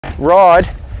Rod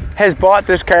has bought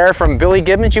this car from Billy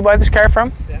Gibbons. You buy this car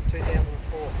from? Yeah,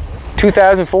 2004.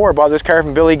 2004, bought this car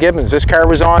from Billy Gibbons. This car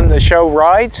was on the show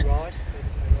Rides. Right.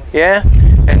 Yeah,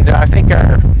 and I think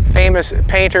our famous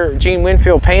painter Gene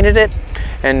Winfield painted it,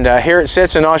 and here it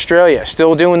sits in Australia,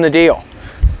 still doing the deal.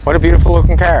 What a beautiful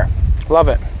looking car. Love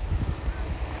it.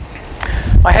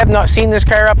 I have not seen this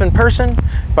car up in person,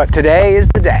 but today is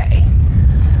the day.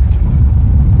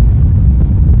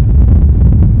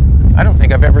 I don't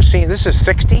think I've ever seen, this is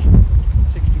 60?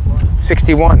 61.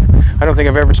 61. I don't think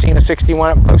I've ever seen a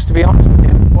 61 up close, to be honest with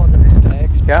you. Wasn't our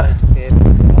tags. Yeah.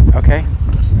 Okay.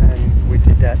 And we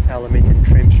did that aluminium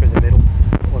trim through the middle.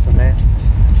 Wasn't there?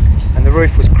 And the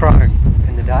roof was chrome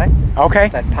in the day. Okay.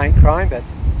 That paint chrome, but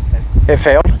It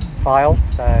failed. failed.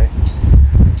 So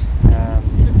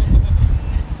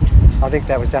I think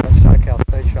that was down at SoCal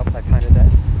Speed Shop. They painted that.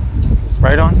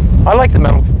 Right on. I like the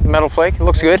metal flake. It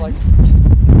looks good.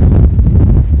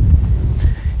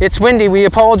 It's windy. We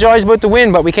apologize about the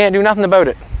wind, but we can't do nothing about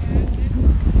it.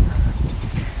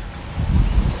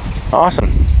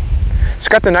 Awesome. It's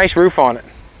got the nice roof on it.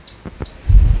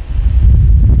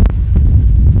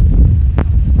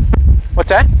 What's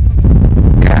that?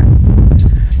 Yeah.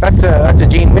 That's a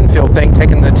Gene Winfield thing,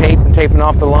 taking the tape and taping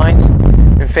off the lines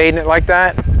and fading it like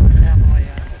that. Now my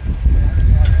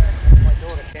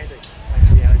daughter Candice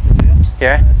actually owns it now.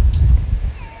 Yeah.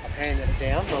 I've handed it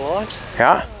down the line.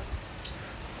 Yeah.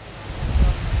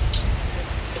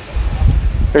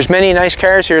 There's many nice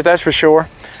cars here, that's for sure.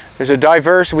 There's a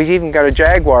diverse, we've even got a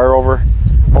Jaguar over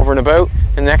and about.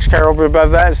 And the next car over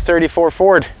above that is 34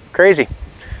 Ford. Crazy.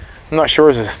 I'm not sure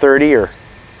if it's 30 or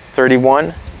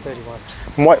 31. 31.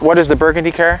 What is the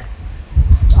burgundy car?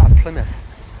 Plymouth.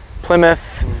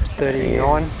 Plymouth.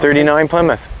 39. 39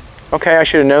 Plymouth. Okay, I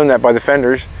should have known that by the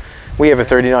fenders. We have a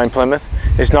 39 Plymouth.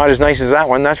 It's not as nice as that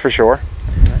one, that's for sure.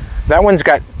 Yeah. That one's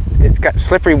got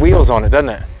slippery wheels on it, doesn't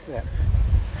it? Yeah.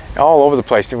 All over the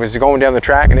place. It was going down the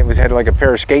track and it had like a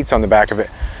pair of skates on the back of it.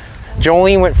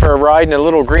 Jolene went for a ride in a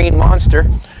little green monster.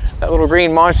 That little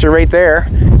green monster right there.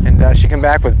 And she came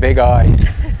back with big eyes.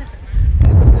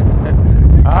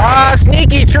 Ah,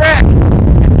 sneaky trick!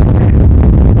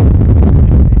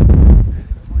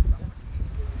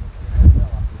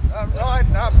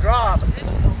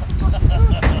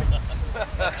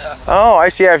 Oh, I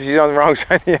see. If she's on the wrong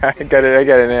side. Yeah, I get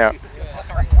it now.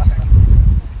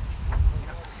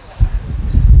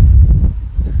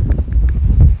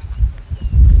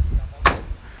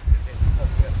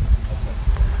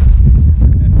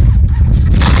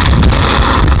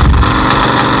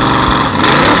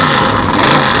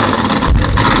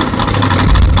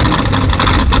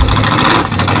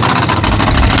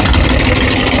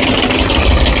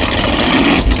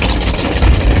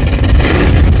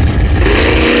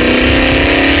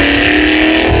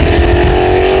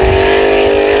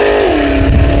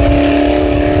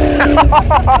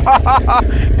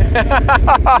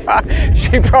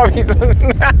 She probably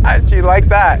she liked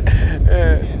that.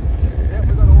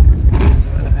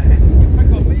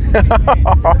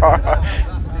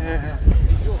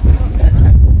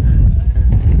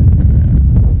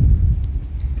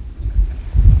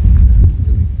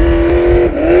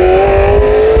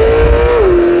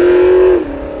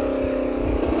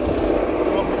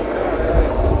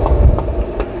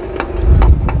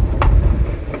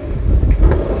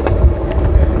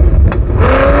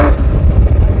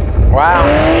 Wow.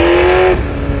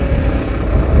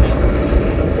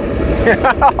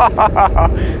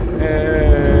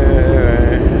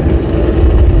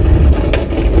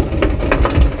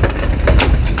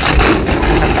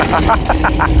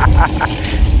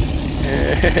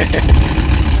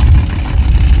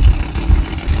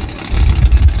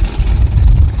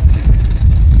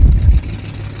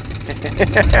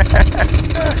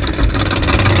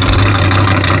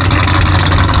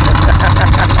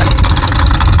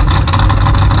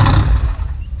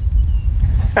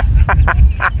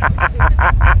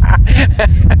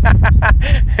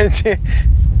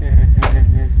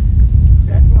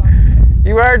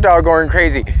 You are doggone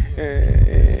crazy.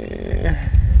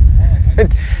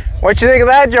 What you think of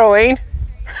that, Jolene?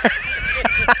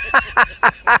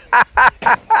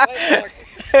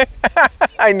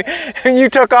 You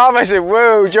took off, I said,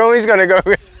 whoa, Jolene's gonna go.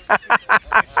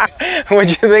 What'd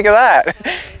you think of that?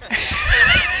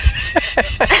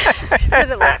 Did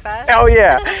it look bad? Oh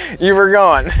yeah, you were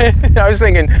gone. I was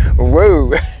thinking,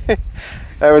 whoa,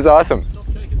 that was awesome.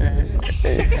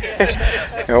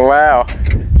 Wow,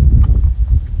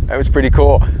 that was pretty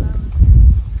cool.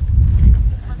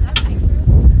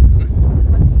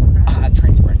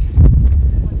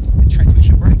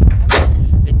 Transmission brake.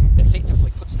 It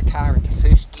effectively puts the car into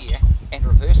first gear and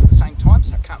reverse at the same time,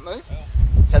 so it can't can't move.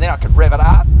 So then I could rev it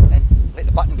up and let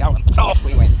the button go and off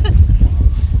we went.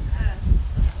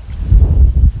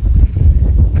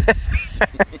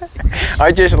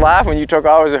 I just laughed when you took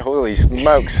off. I was like, holy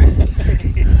smokes.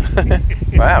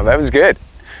 Wow, that was good.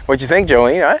 What'd you think,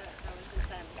 Jolene, huh?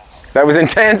 That was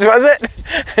intense, was it?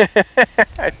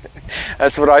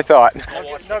 That's what I thought.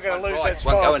 You're not going to lose that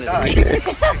Won't go spot into today.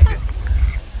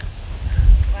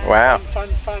 Wow. Fun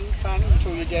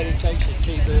until your daddy takes you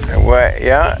T-bird. Well,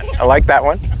 yeah, I like that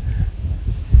one.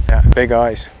 Yeah, big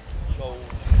eyes.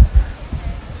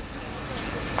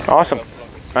 Awesome.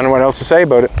 I don't know what else to say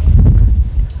about it.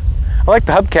 I like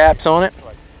the hubcaps on it.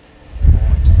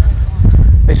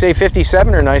 They say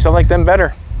 57 are nice. I like them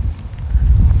better.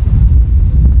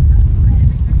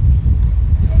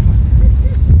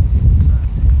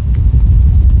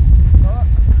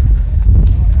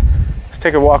 Let's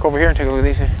take a walk over here and take a look at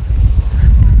these.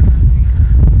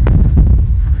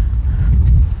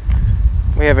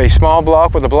 We have a small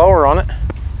block with a blower on it.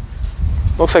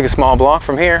 Looks like a small block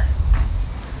from here.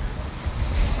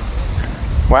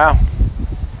 Wow.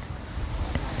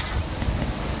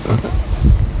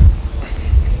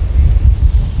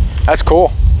 That's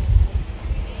cool.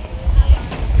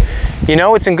 You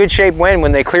know it's in good shape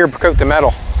when they clear coat the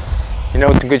metal. You know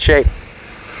it's in good shape.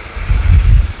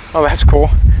 Oh, that's cool.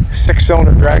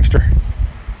 6-cylinder dragster.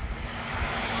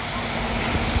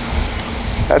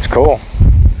 That's cool.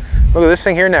 Look at this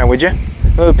thing here now, would you?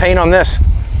 Look at the paint on this.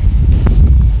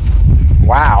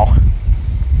 Wow.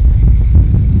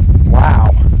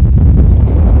 Wow.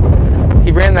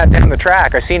 He ran that down the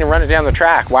track. I seen him run it down the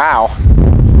track. Wow.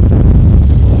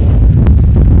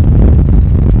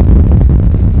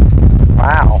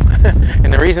 Wow.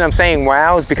 And the reason I'm saying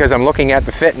wow is because I'm looking at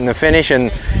the fit and the finish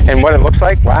and what it looks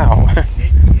like. Wow.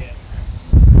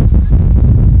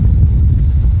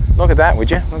 Look at that, would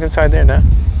you? Look inside there now.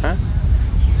 Huh?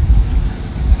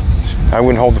 I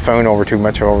wouldn't hold the phone over too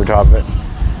much over top of it.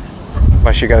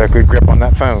 Unless you got a good grip on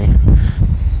that phone.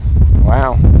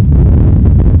 Wow.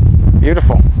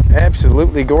 Beautiful.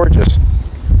 Absolutely gorgeous.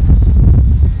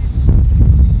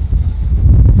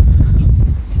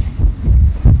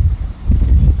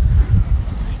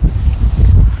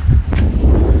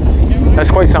 That's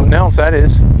quite something else, that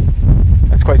is.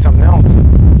 That's quite something else.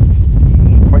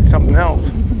 Quite something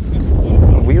else.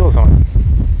 Wheels on it.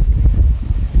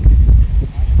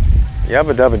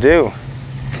 Yabba dabba do.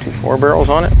 2 4-barrels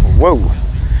on it. Whoa.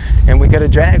 And we got a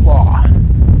Jaguar.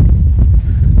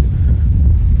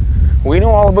 We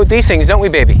know all about these things, don't we,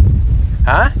 baby?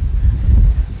 Huh?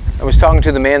 I was talking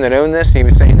to the man that owned this, and he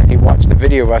was saying that he watched the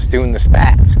video of us doing the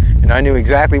spats, and I knew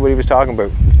exactly what he was talking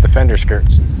about, the fender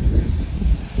skirts.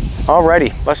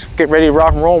 Alrighty, let's get ready to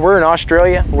rock and roll. We're in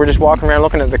Australia. We're just walking around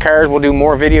looking at the cars. We'll do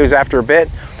more videos after a bit,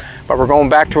 but we're going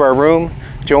back to our room.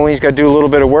 Jolene's got to do a little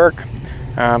bit of work,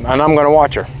 and I'm going to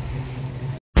watch her.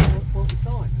 What we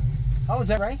signed. Oh, is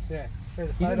that right? Yeah. So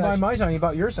the You didn't buy my sign, you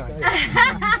bought your sign.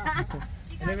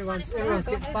 And everyone's getting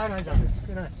photos of it. It's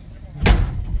good, eh?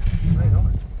 Right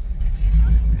on.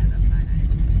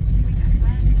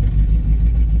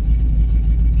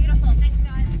 Beautiful. Thanks,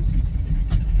 guys.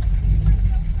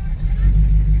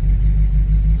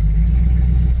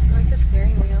 I like the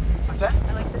steering wheel. What's that?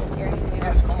 I like the steering wheel.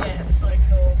 Yeah, it's cool. Yeah, it's so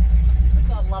cool. That's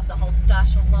why I love the whole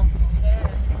dash. I love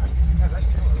yeah. Yeah, that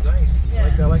steering wheel's nice.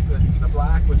 Yeah. I like the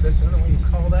black with this, I don't know what you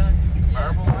call that.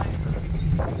 Marble lights.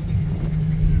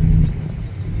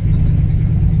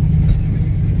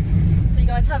 So you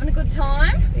guys having a good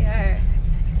time? Yeah.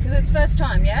 Because it's first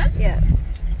time, yeah? Yeah. So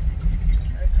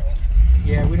cool.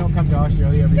 Yeah, we don't come to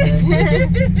Australia every day.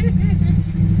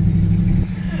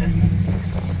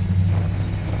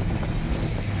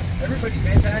 Everybody's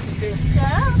fantastic too.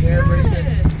 Yeah, Yeah, everybody's good.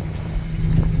 good.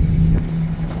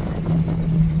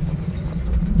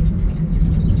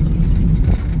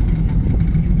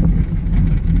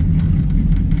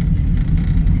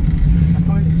 I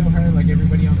find it so hard, like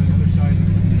everybody on the other side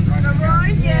driving The around.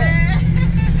 road, yeah.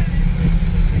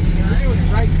 You're doing it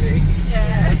right, see?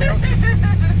 Yeah.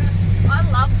 I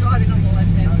love driving on the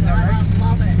left-hand Oh, is that side. right? I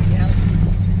love it,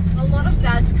 yeah. A lot of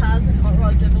Dad's cars and hot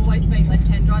rods have always been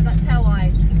left-hand drive. That's how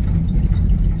I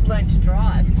learned to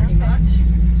drive, pretty much.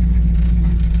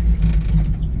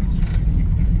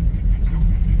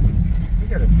 We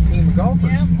got a team of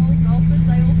golfers. Yeah, all golfers,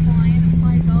 they all fly in and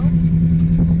play golf.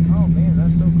 Oh man,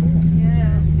 that's so cool.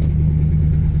 Yeah.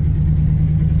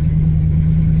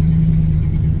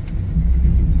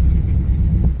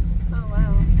 Oh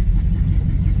wow.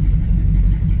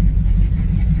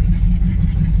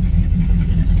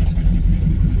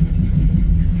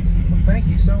 Well, thank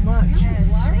you so much. Yes,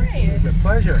 No thank worries. you. It's a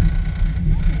pleasure.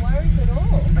 No worries at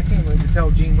all. I can't wait to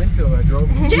tell Gene Winfield I drove.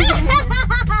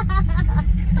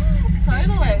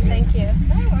 Totally. Thank you.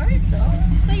 No worries, doll.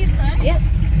 See you soon. Yep.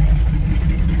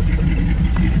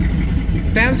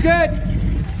 Sounds good.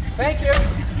 Thank you.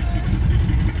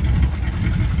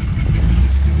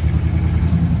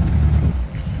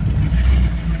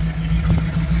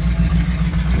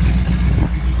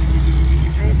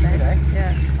 Nice, eh? Okay.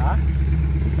 Yeah. Huh?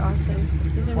 It's awesome.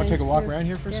 These are Want to nice take a walk too. around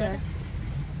here for a Yeah. second?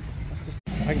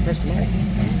 I can press the mic.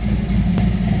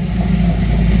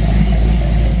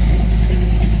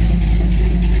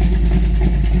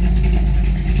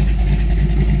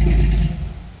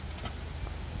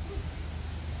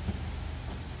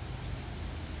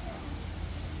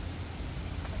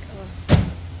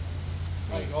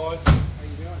 Hey guys, how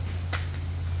you doing?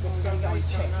 Looks so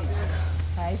nice coming up here.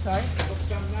 Hey, sorry. Looks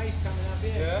so nice coming up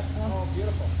here. Yeah. Oh,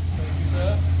 beautiful. Thank you,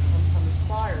 sir. I'm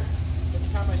inspired. Every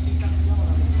time I see something going,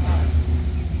 I'm inspired.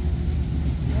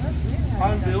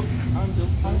 Home built. Home built.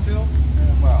 Home built.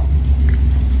 Well.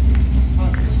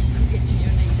 Home built. Guessing you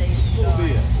need these. Full of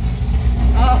beer.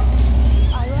 Oh,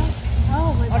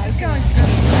 Oh, my I'll just bike. go and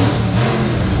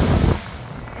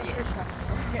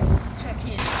check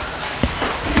in.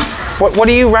 What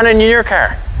are you running in your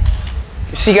car?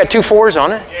 You see you got 2 4s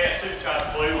on it? Yeah,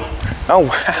 supercharged blue one. Oh,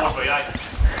 wow.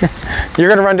 V8. You're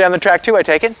going to run down the track too, I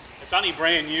take it? It's only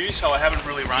brand new, so I haven't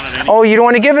really run it any. Oh, you don't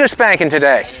want to give it a spanking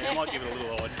today? Yeah, I might give it a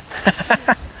little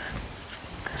odd.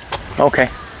 Okay,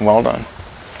 well done.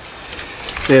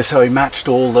 Yeah, so we matched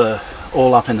all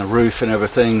up in the roof and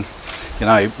everything. You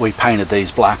know, we painted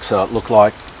these black so it looked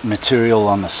like material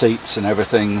on the seats and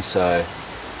everything. So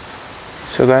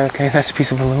That's a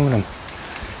piece of aluminum.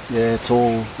 yeah, it's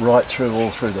all right through, all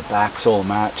through the backs, all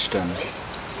matched. And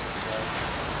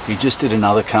he just did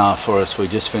another car for us. We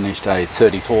just finished a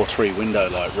 34 3-window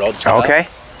like rods car. Okay.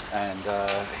 And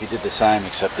he did the same,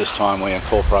 except this time we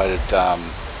incorporated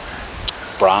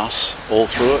brass all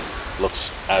through it.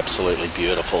 Looks absolutely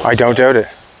beautiful. I don't doubt it.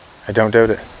 I don't doubt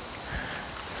it.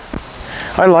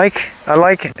 I like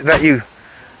that you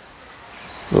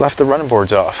left the running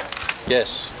boards off.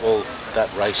 Yes, well,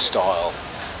 that race style.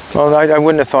 Well, I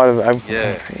wouldn't have thought of that.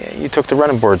 Yeah. You took the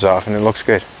running boards off and it looks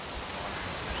good.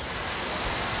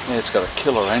 Yeah, it's got a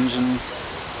killer engine.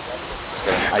 It's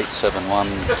got an 871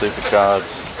 supercharged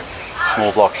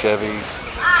small block Chevy.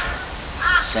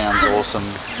 Sounds awesome.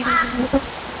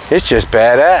 It's just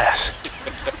badass.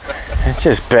 It's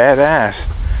just badass.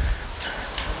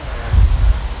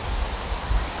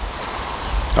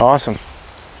 Awesome.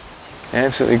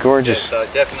 Absolutely gorgeous. Yeah,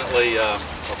 so definitely, I'll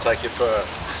take you for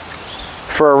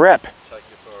a rep. ride.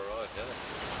 Yeah.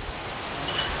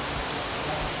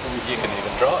 You can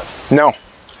even drive. No.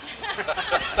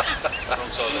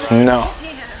 No.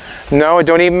 No, it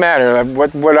don't even matter.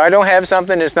 What I don't have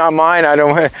something, it's not mine. I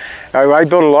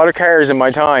built a lot of cars in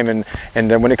my time, and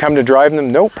when it comes to driving them,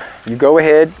 nope. You go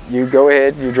ahead. You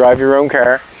drive your own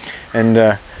car, and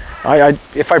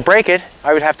if I break it,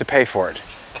 I would have to pay for it.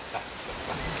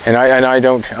 And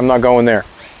I'm not going there.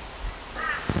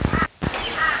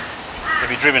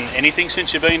 Have you driven anything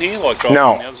since you've been here? Like driving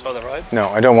No. on the other side of the road? No,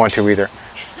 I don't want to either.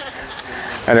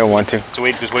 I don't want to. It's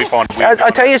weird because we find it weird.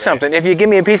 I'll tell you something. If you give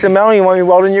me a piece of metal, you want me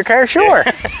welding your car? Sure.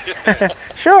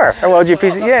 Sure. I weld you a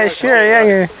piece of, yeah, sure. Yeah,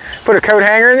 you put a coat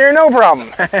hanger in there, no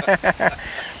problem.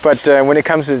 But when it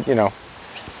comes to, no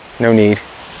need.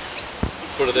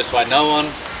 Put it this way, no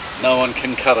one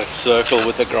can cut a circle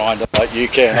with a grinder like you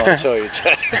can, I'll tell you.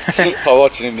 I was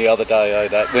watching him the other day,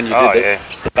 that when you did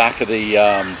the back of the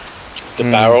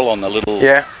barrel on the little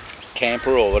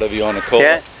camper or whatever you want to call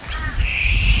it.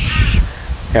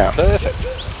 Yeah. Perfect.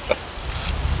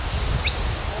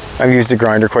 I've used the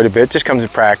grinder quite a bit. Just comes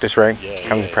with practice, right? Yeah,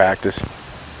 comes with practice.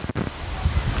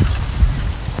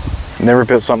 Never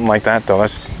built something like that though.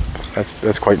 That's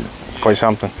quite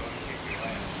something.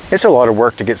 It's a lot of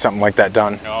work to get something like that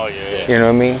done. Oh yeah. You know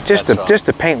what I mean? Just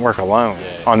the paint work alone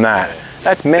on that. Yeah.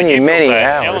 That's many How long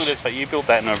hours. did it take? You built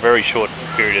that in a very short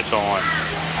period of time.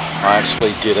 I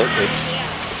actually did it.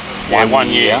 One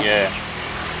year. Yeah.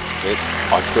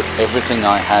 I put everything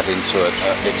I had into it.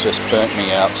 It just burnt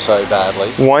me out so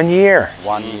badly. 1 year.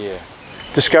 1 year.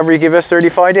 Discovery give us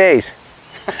 35 days.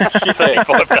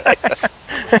 35 days.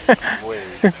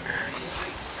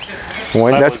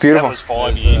 That's beautiful. That was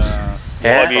 5 years.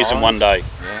 Yeah. 5 years in 1 day.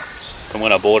 Yeah. From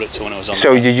when I bought it to when it was on.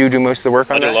 So did you do most of the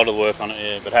work on I did that? a lot of the work on it,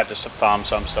 yeah, but had to farm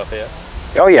some stuff out.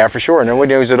 Oh yeah, for sure.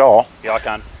 Nobody knows it all. Yeah, I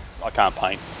can't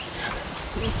paint.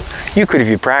 You could if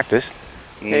you practiced.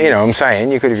 You know what I'm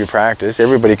saying? You could if you practiced.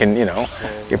 Everybody can, you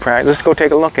practice. Let's go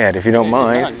take a look at it if you don't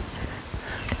mind.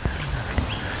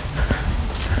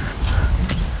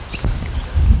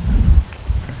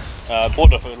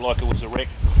 Bought it like it was a wreck,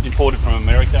 imported from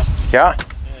America. Yeah.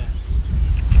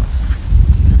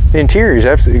 The interior is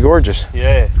absolutely gorgeous.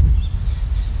 Yeah.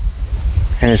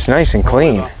 And it's nice and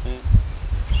clean. Yeah.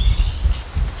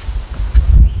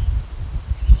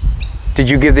 Did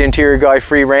you give the interior guy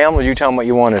free realm, or did you tell him what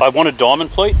you wanted? I wanted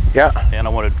diamond pleat. Yeah. And I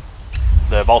wanted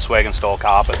the Volkswagen style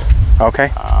carpet.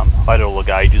 Okay. I had all the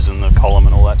gauges and the column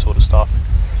and all that sort of stuff,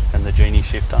 and the genie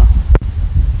shifter.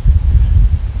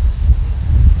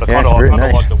 But Yeah, I it's kind very of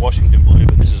nice. like the Washington blue,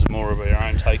 but this is more of our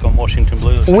own take on Washington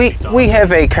blue. We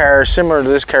have a car similar to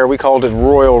this car. We called it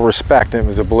Royal Respect. It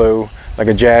was a blue, like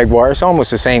a Jaguar. It's almost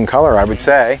the same color, I would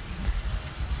say.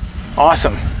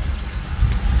 Awesome.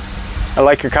 I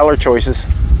like your color choices.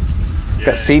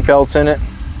 Got seat belts in it.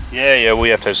 Yeah, we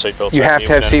have to have seatbelts. You have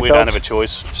to have We don't seatbelts? have a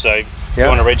choice. So if you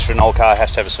want to register an old car, it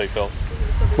has to have a seatbelt.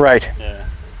 Right. Yeah.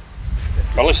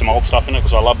 I left some old stuff in it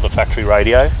because I love the factory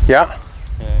radio. Yeah.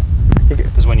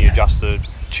 Because when you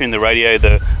tune the radio,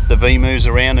 the V moves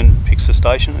around and picks the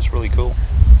station. It's really cool.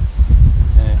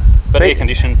 Yeah. But air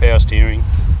conditioned, power steering.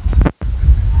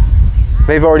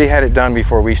 They've already had it done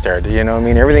before we started, you know what I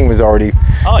mean? Everything was already...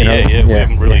 Oh you know, yeah. We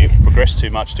haven't really progressed too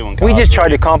much doing cars. We just tried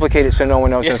to complicate it so no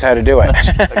one else knows how to do it.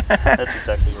 That's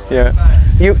exactly right.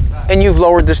 Yeah. You've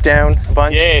lowered this down a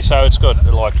bunch? Yeah, so it's got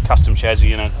like custom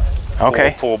chassis in it.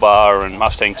 Okay. 4-bar and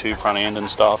Mustang 2 front end and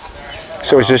stuff.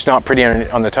 So it's just not pretty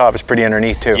on the top, it's pretty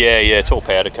underneath too? Yeah, it's all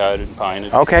powder coated and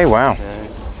painted. Okay, wow. Yeah.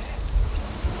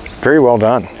 Very well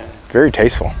done. Very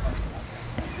tasteful.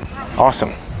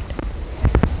 Awesome.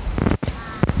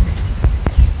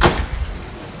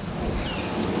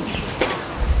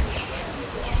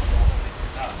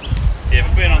 Yeah,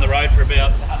 we've been on the road for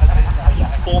about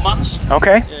 4 months.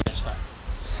 Okay. Yeah, so.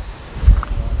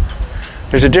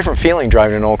 There's a different feeling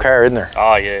driving an old car, isn't there?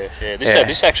 Oh yeah.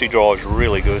 This actually drives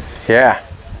really good. Yeah.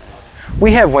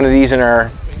 We have one of these in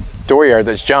our dooryard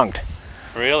that's junked.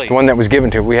 Really? The one that was given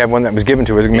to. We have one that was given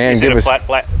to us. A man is give it a us. flat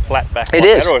back? It like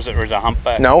is. That, or is it a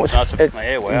humpback? No,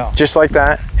 yeah, wow. Just like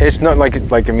that. It's not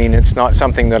like I mean, it's not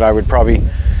something that I would probably.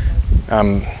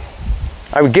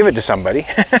 I would give it to somebody.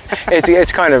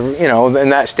 it's kind of, you know, in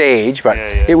that stage, but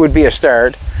it would be a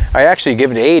start. I actually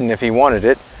give it to Aiden if he wanted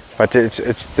it, but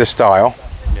it's this style.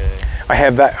 Yeah. I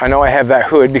have that. I know I have that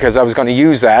hood because I was going to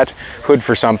use that hood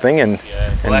for something, and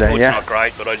Well, that hood's not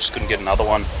great, but I just couldn't get another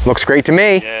one. Looks great to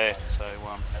me. Yeah. So.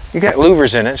 You got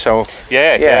louvers in it, so.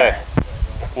 Yeah.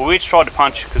 Well, we tried to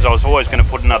punch because I was always going to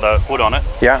put another hood on it.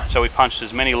 Yeah. So we punched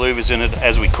as many louvers in it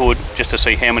as we could, just to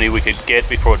see how many we could get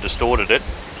before it distorted it.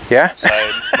 Yeah. So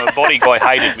my body guy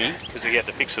hated me because he had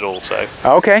to fix it all. So.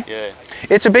 Okay. Yeah.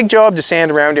 It's a big job to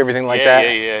sand around everything like that.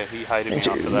 Yeah. He hated me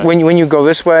after that. When you go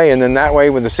this way and then that way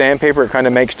with the sandpaper, it kind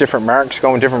of makes different marks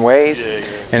going different ways. Yeah.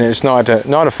 And it's not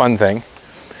a fun thing.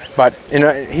 But you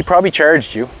know, he probably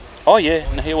charged you. Oh yeah,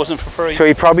 no, he wasn't for free. So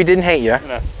he probably didn't hate you.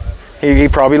 No. He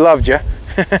probably loved you.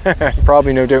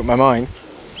 Probably, no doubt in my mind.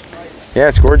 Yeah,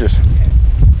 it's gorgeous.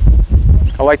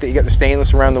 I like that you got the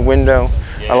stainless around the window.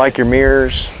 Yeah. I like your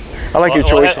mirrors. I like your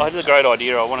choice. I had a great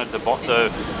idea. I wanted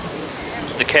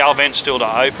the cowl vent still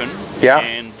to open,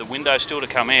 and the window still to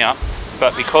come out.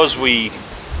 But because we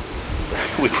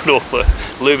put all the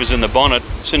louvers in the bonnet,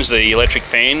 as soon as the electric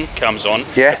fan comes on,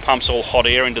 it pumps all hot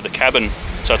air into the cabin.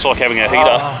 So it's like having a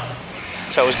heater.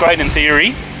 So it was great in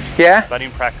theory. Yeah. But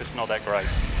in practice, not that great.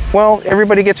 Well,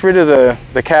 everybody gets rid of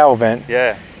the cowl vent.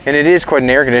 Yeah. And it is quite an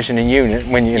air conditioning unit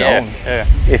when you know, Yeah.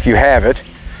 if you have it.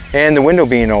 And the window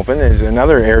being open is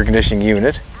another air conditioning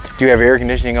unit. Do you have air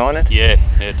conditioning on it? Yeah,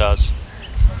 it does.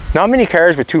 Not many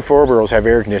cars with 2 4-wheels have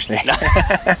air conditioning.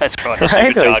 That's right. That's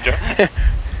Right? supercharger.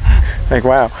 Like,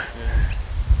 wow.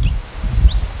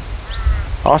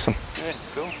 Awesome. Yeah,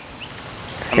 cool.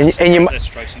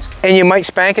 And you might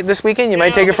spank it this weekend? You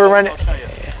might take it for a run? I'll show you.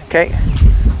 Okay.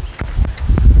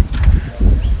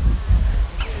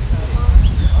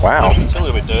 Wow. It's a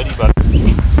little bit dirty, but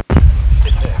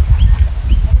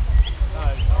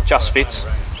just fits.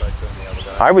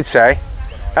 I would say.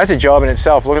 That's a job in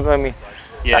itself. Look at me.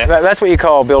 Yeah. That's what you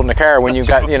call building a car when you've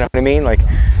got, you know what I mean? Like,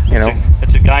 you know.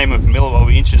 It's a game of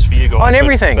inches for you guys. On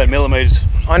everything. But millimeters.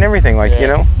 On everything, like, you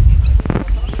know.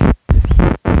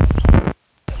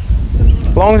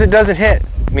 As long as it doesn't hit,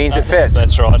 means it fits.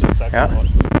 That's right. Exactly right.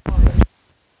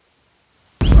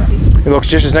 It looks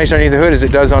just as nice underneath the hood as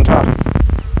it does on top.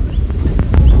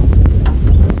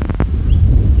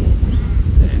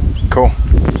 Cool.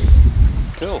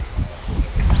 Cool.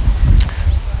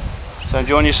 So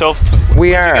enjoying yourself?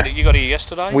 We are. You got here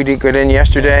yesterday? We did get in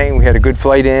yesterday. We had a good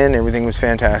flight in. Everything was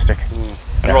fantastic.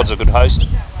 And Rod's a good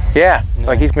host. Yeah,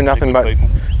 like he's been nothing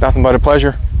but a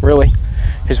pleasure, really.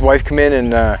 His wife come in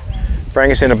and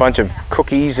bring us in a bunch of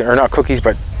cookies, or not cookies,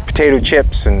 but potato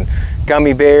chips and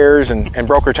gummy bears, and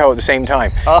broke her toe at the same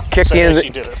time. Oh, kicked so the end of she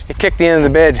did it. It kicked the end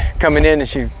of the bed coming in, and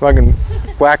she fucking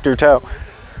whacked her toe.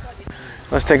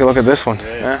 Let's take a look at this one.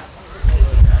 Yeah.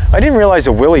 I didn't realize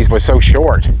the Willys was so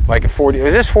short. Like a 40.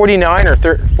 Is this 49 or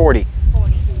 40? 40.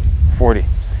 40.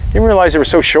 Didn't realize they were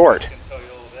so short.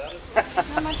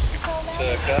 How much is it all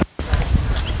about?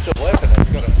 It's a weapon. It's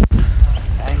got an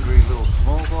angry little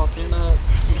small block in it.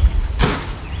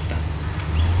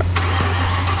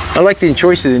 I like the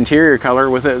choice of the interior color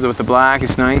with it, with the black.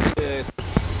 It's nice. Yeah.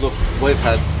 Look, we've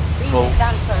had. We've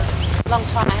done for a long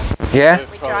time. Yeah.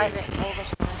 We drive it all the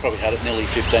time. Probably had it nearly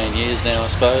 15 years now, I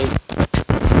suppose.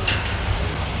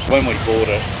 When we bought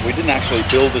it, we didn't actually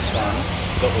build this one,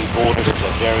 but we bought it as a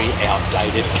very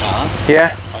outdated car.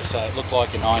 Yeah. I say it looked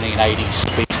like a 1980s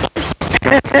speedboat.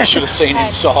 You should have seen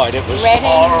inside. It was Red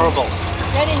horrible.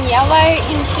 Red and yellow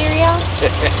interior.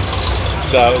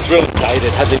 So it was really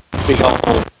dated. Had the big old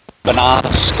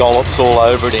banana scallops all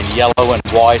over it in yellow and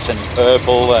white and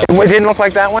purple. And It didn't look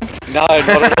like that one? no,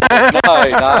 not at all.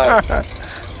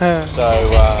 No. So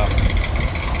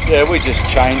yeah, we just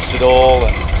changed it all,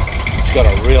 and it's got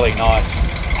a really nice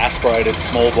aspirated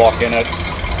small block in it.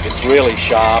 It's really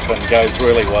sharp and goes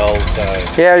really well. So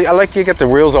Yeah, I like you get the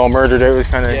wheels all murdered out. It's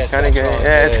kind of yes, good. that's right.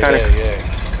 Yeah, it's kind of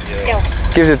Still.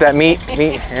 gives it that meat.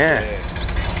 Yeah.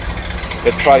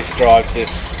 But Trace drives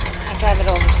this I drive it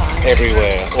all the time.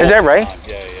 everywhere. all Is that the right? time.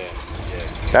 Yeah.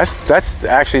 That's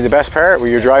actually the best part, where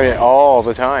you're driving it all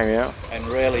the time. Yeah. And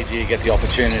rarely do you get the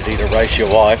opportunity to race your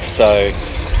wife, so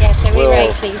Yeah, so we We'll-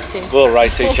 race these two. we'll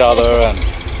race each other and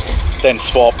then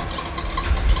swap.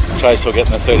 Trace will get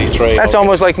in the 33. That's I'll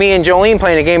almost like me and Jolene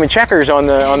playing a game of checkers on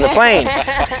the plane,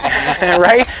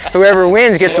 right? Whoever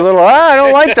wins gets a little. I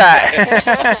don't like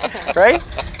that, right?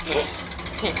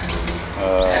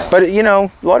 But you know,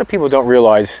 a lot of people don't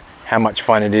realize how much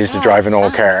fun it is to No, drive an it's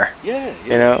old fun. car. Yeah. You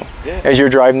know, Yeah. as you're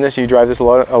driving this, you drive this a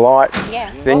lot. Yeah.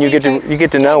 Then Well, you we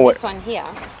get to drove know what. This one here.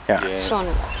 Yeah. Yeah. Sean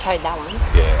towed that one.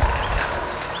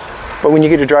 But when you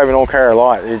get to drive an old car a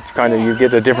lot, it's kind of, you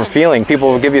get a different feeling. People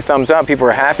will give you thumbs up. People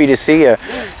are happy to see you.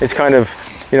 It's kind of,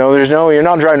 you know, you're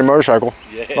not driving a motorcycle.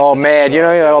 Yeah, all mad, you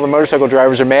know, all the motorcycle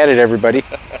drivers are mad at everybody,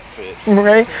 That's it.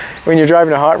 right? When you're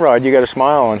driving a hot rod, you got a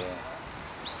smile on.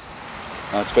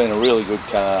 No, it's been a really good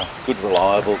car, good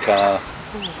reliable car.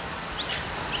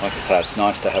 Like I say, it's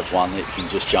nice to have one that you can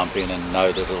just jump in and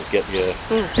know that it'll get you.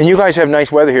 And you guys have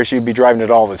nice weather here, so you'd be driving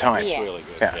it all the time. It's Yeah. really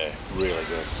good. Yeah. Yeah, really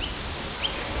good.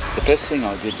 The best thing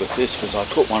I did with this was I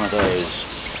put one of those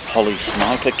Holly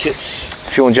sniper kits,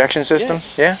 Fuel injection system?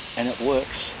 Yes. Yeah? and it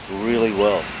works really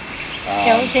well.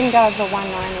 Yeah, we didn't go over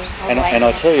 190. And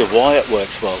I tell you why it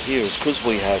works well here is because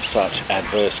we have such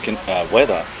adverse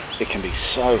weather. It can be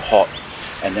so hot,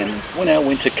 and then when our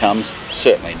winter comes,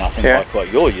 certainly nothing Yeah. like what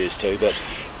you're used to, but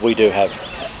we do have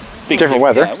big Different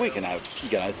weather. You know, we can have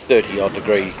 30 odd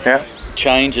degree Yeah.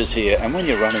 changes here, and when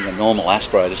you're running a normal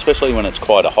aspirator, especially when it's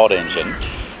quite a hot engine,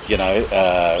 you know,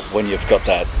 when you've got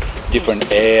that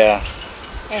different air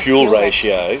fuel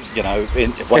ratio, you know,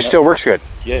 It still works good.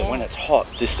 yeah, when it's hot,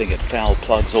 this thing, it foul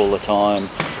plugs all the time.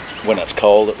 When it's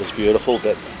cold, it was beautiful,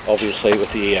 but obviously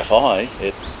with the EFI,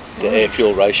 the air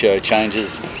fuel ratio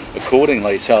changes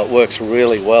accordingly, so it works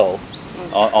really well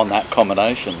on that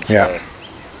combination. So. Yeah.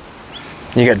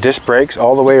 You got disc brakes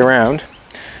all the way around.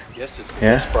 Yes, it's the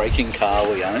Yeah. best braking car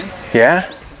we own. Yeah.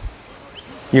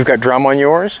 You've got drum on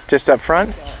yours, just up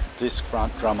front. Disc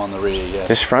front, drum on the rear, yeah.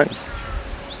 This front.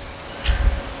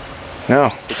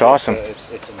 No, it's awesome.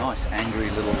 It's a nice, angry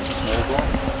little small block.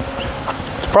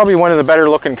 It's probably one of the better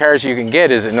looking cars you can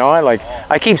get, is it not? Like,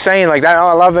 I keep saying like that, oh,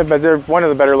 I love it, but they're one of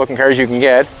the better looking cars you can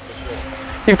get.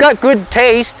 You've got good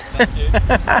taste.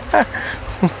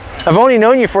 I've only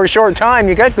known you for a short time.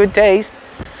 You got good taste.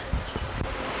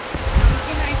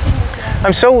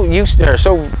 I'm so used to,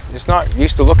 it's not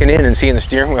used to looking in and seeing the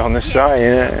steering wheel on this side.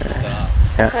 You know?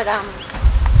 But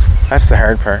That's the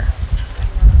hard part.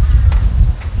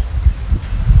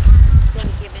 then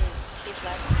Gibbons, he's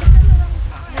like, it's on the wrong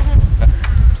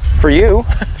side. For you.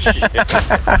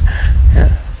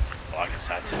 Like I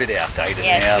say, it's a bit outdated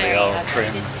Yeah, now, it's the very old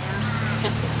outdated trim. now.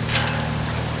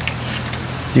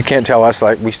 You can't tell us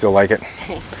like we still like it.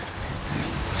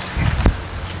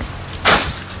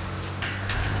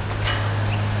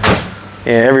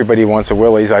 Yeah, everybody wants a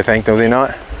Willys, I think, do they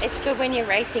not? It's good when you're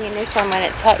racing in this one. When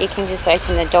it's hot, you can just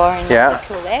open the door and Yeah. let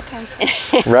the cool air comes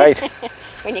in. Right.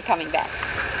 When you're coming back.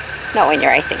 Not when you're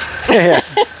racing. Yeah.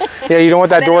 Yeah, you don't want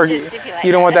that Better door. just stipulate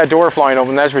You don't want that. that door flying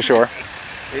open, that's for sure.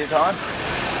 Anytime.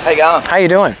 How you going? How you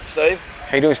doing? Steve?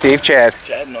 How you doing, Steve? Chad.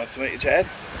 Chad, nice to meet you, Chad.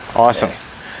 Awesome.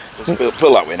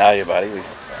 Feel like we know you, buddy. We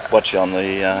watch you on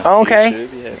the okay.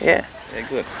 YouTube. Yeah, so, yeah. Yeah,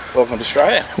 good. Welcome to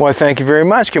Australia. Well, thank you very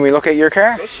much. Can we look at your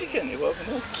car? Of course you can. You're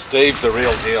welcome. Steve's the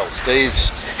real deal.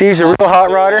 Steve's a real hot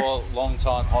rodder. Long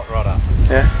time hot rodder.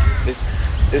 Yeah.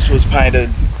 This was painted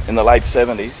in the late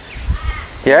 70s.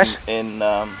 Yes. In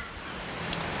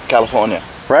California.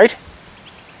 Right.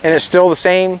 And it's still the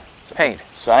same paint.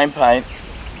 Same paint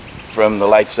from the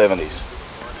late 70s.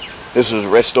 This was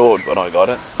restored when I got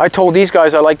it. I told these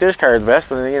guys I like this car the best,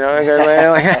 but you know,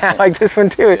 I like this one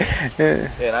too.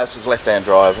 Yeah, no, this was left-hand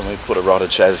drive, and we put a rotted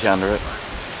chassis under it,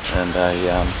 and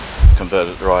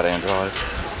converted it to right-hand drive.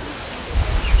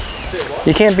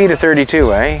 You can't beat a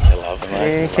 32, eh? I love them,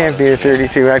 mate. You can't beat a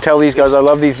 32. I tell these guys I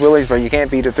love these Willies, but you can't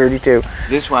beat a 32.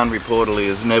 This one reportedly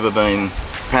has never been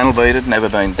panel beated, never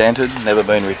been dented, never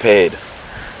been repaired.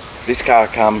 This car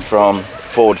come from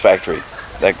Ford factory.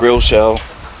 That grille shell,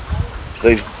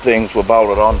 these things were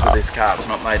bolted onto this car. It's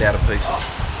not made out of pieces.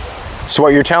 So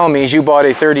what you're telling me is you bought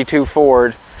a 32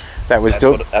 Ford that was...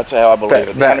 That's how I believe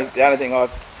it. The only thing I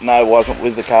know wasn't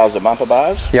with the car is the bumper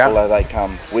bars, yeah. Although they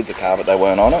come with the car, but they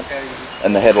weren't on it.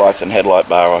 And the headlights and headlight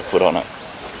bar I put on it.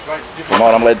 From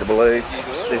what I'm led to believe,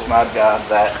 this mudguard,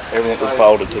 that, everything was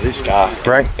bolted to this car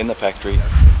right. in the factory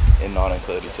in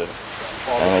 1932.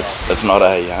 And it's not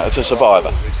a, it's a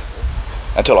survivor.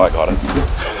 Until I got it.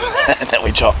 And then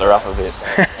we chopped her up a bit.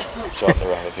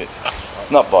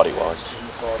 Not body-wise.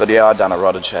 But yeah, I'd done a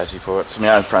rotted chassis for it. It's my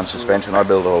own front suspension. I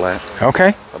built all that.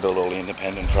 Okay. I built all the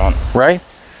independent front. Right.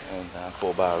 And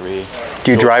 4-bar rear.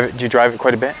 Do you drive it? Do you drive it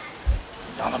quite a bit?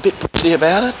 I'm a bit pussy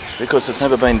about it because it's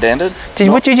never been dented.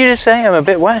 What did you just say? I'm a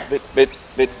bit what? Bit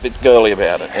girly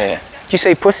about it. Yeah. Did you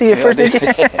say pussy at first? Did you?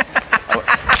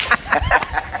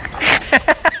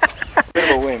 Bit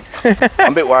of a whim.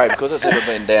 I'm a bit worried because it's never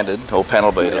been dented or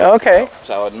panel beaten. Okay.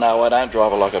 So no, I don't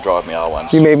drive it like I drive my old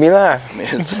ones. You made me laugh.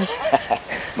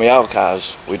 My old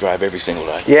cars, we drive every single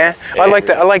day. Yeah, I like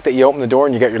that. I like that you open the door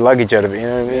and you get your luggage out of it. You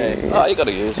know what I mean? Yeah. Oh, you got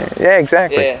to use it. Yeah,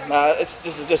 exactly. Yeah. No, it's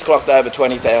just clocked over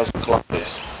 20,000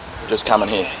 kilometres just coming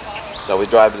here. So we've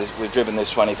driven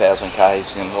this 20,000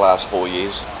 k's in the last 4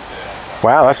 years.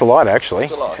 Wow, that's a lot actually.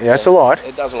 It's a lot. Yeah, that's a lot.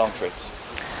 It does long trips.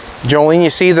 Jolene, you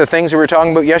see the things we were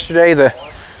talking about yesterday, the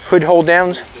hood hold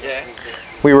downs? Yeah.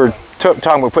 We were talking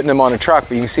about putting them on a truck,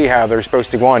 but you can see how they're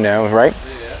supposed to go on now, right?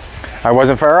 I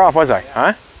wasn't far off, was I?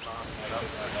 Huh?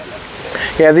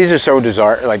 Yeah, these are so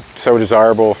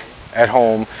desirable at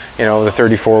home. You know, the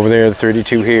 34 over there, the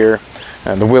 32 here,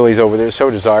 and the Willies over there.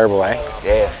 So desirable, eh?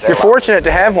 Yeah. You're fortunate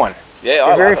to have one. Yeah,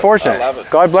 You're very fortunate. I love it.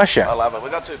 God bless you. I love it. We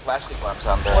got 2 plastic ones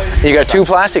under. You got 2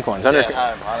 plastic ones under.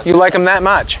 Yeah, you like them that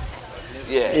much?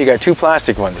 Yeah. You got 2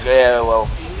 plastic ones. Yeah, well,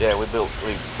 yeah,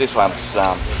 this one's,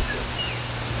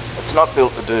 it's not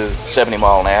built to do 70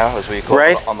 mile an hour as we call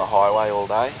it on the highway all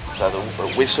day. So the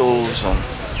whistles and,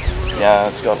 yeah,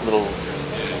 it's got little,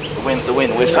 the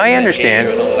wind whistles. I understand.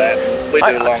 And all that. We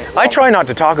do I try not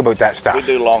to talk about that stuff. We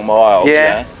do long miles,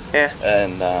 yeah. Yeah.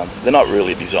 And they're not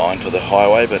really designed for the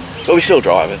highway, but we still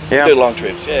drive it. Yeah. We do long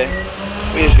trips, yeah.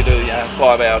 We usually do,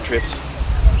 5-hour trips.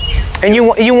 And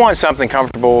you want something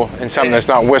comfortable and something that's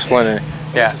not whistling and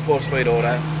This is 4-speed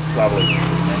auto. It's lovely.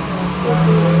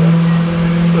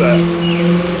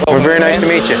 Well, very nice to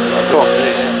meet you. Cool.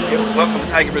 You're welcome to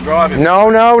take it for a drive. No.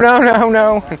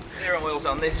 Steering wheel's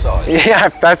on this side. Yeah,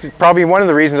 that's probably one of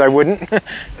the reasons I wouldn't.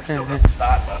 It's still got the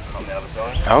start button on the other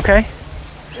side. Okay.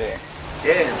 Yeah.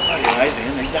 Yeah, it's bloody amazing,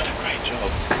 and he's done a great job.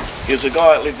 He was a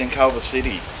guy that lived in Culver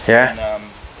City. Yeah.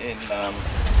 In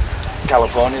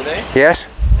California there. Yes.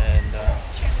 And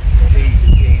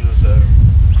he was a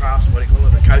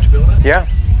coach builder. Yeah.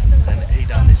 And he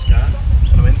done this car.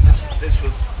 And I mean, this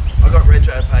was, I got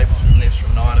retro papers from this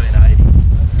from 1980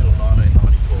 until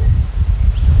 1994.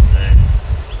 And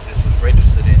this was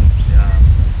registered in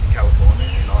California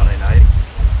in 1980.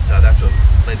 So that's what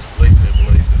leads me to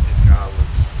believe that this car was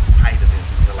painted in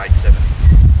the late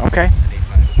 70s. Okay. And he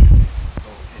painted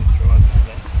all the pinstripes and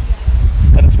that.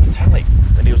 And it's metallic.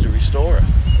 And he was a restorer.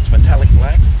 It's metallic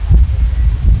black.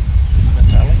 It's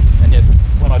metallic. And yet,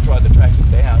 when I tried to track him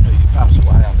down, he passed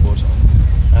away unfortunately,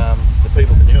 the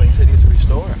people that knew him said he was a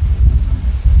restorer.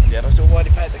 And yet I said, why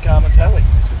did he paint the car metallic?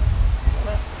 And he said, I don't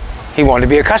know. He wanted to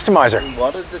be a customizer. He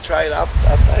wanted the trade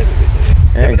updated a bit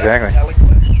there. Yeah, exactly. Metallic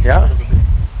black. Yeah.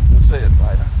 We'll see it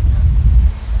later.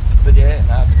 But yeah,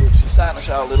 no, it's good. She's starting to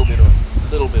show a little bit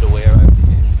of wear over the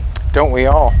years. Don't we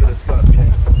all? But it's got, pretty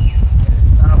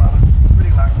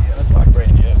lucky. And it's like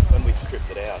brand new when we stripped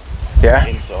it out. Yeah.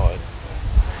 Inside.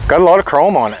 Got a lot of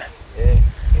chrome on it. Yeah.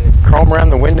 Chrome around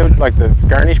the window, like the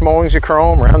garnish mowings of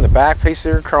chrome, around the back piece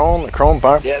of chrome, the chrome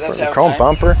bumper. Yeah, that's the our chrome game.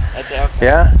 bumper. That's our game.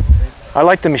 Yeah. I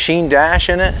like the machine dash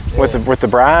in it with the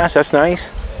brass. That's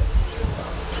nice.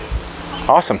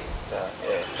 Awesome.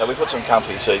 Yeah. So we put some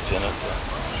comfy seats in it.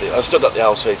 I've still got the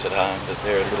old seats at home, but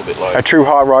they're a little bit low. A true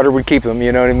hot rodder would keep them.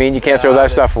 You know what I mean? You can't throw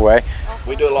that stuff away.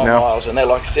 We do long miles, and they're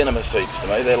like cinema seats to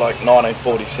me. They're like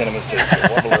 1940 cinema seats that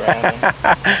waddle around them.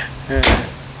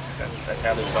 That's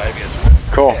how little baby is.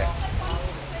 Cool.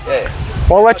 Yeah.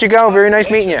 Well, I'll let you go. Very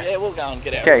nice meeting you. Yeah, we'll go and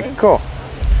get out. Okay, cool.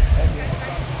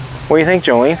 What do you think,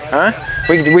 Jolene? Huh?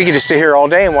 We could just sit here all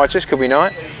day and watch this, could we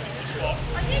not?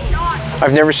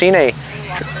 I've never seen a...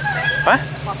 What?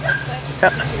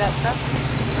 Yeah.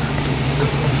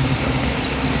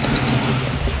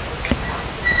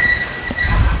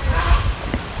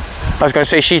 I was going to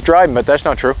say she's driving, but that's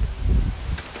not true.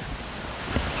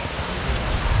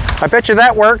 I bet you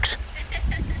that works.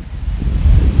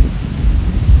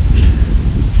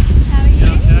 How are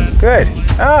you? Good.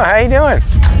 Oh, how you doing?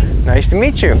 Nice to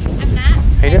meet you. I'm Nat.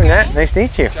 How you doing, Nat? Nice to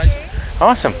meet you. Jason.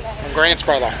 Awesome. I'm Grant's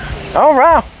brother. Oh,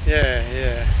 wow. Yeah.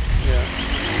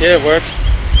 Yeah, it works.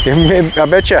 I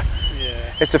bet you.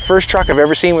 Yeah. It's the first truck I've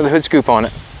ever seen with a hood scoop on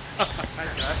it.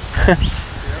 Okay.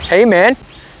 Hey, man.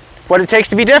 What it takes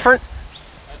to be different.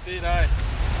 That's it, eh?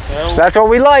 Well, That's what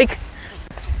we like.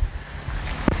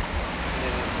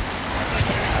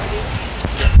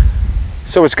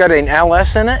 So it's got an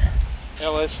LS in it?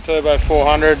 LS Turbo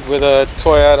 400 with a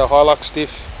Toyota Hilux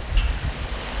diff.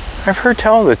 I've heard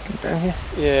tell that.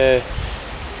 Yeah.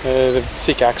 The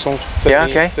thick axle. 30, Yeah,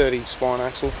 okay. 30 spine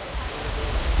axle.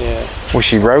 Yeah. Was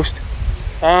she roast?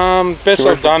 Best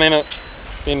I've done in it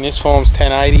in this form's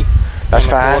 1080. That's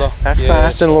fast. That's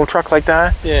fast in a little truck like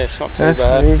that. Yeah, it's not too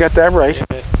bad. You got that right.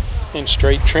 Yeah. In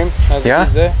street trim as Yeah? it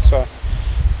is there. So,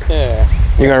 yeah.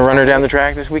 You gonna run her down the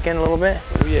track this weekend a little bit?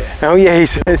 Oh, yeah. Oh yeah, he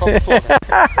says.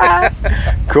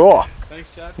 Cool. Thanks,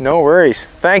 Chad. No worries.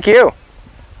 Thank you.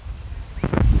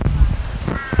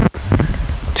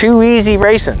 Too Easy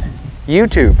Racing.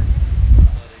 YouTube.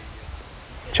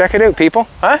 Check it out, people.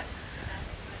 Huh?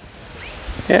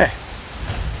 Yeah.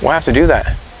 We'll have to do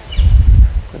that.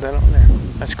 Put that on there.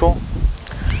 That's cool. Do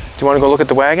you want to go look at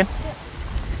the wagon?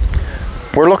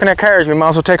 We're looking at cars. We might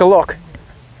as well take a look.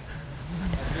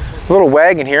 Little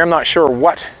wagon here. I'm not sure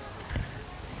what.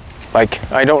 Like,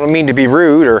 I don't mean to be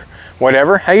rude or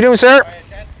whatever. How you doing, sir?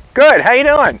 Good. How you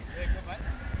doing?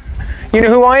 You know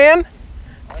who I am?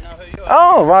 I know who you are.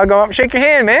 Oh, well, I'll go up and shake your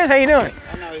hand, man. How you doing?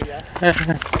 I know who you are.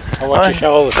 I watch your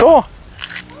show all the time. Cool.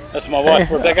 That's my wife,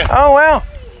 Rebecca. Oh, wow.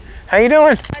 How you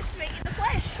doing? Nice to meet you in the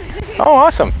flesh. Oh,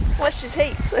 awesome. Watched his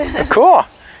heaps. Cool.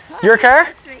 Your car?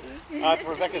 Nice to meet you. It's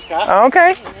Rebecca's car. Oh,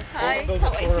 okay. Hi. For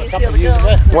Can't wait a to see couple all of the years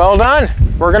girls. ago. Well done.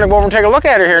 We're going to go over and take a look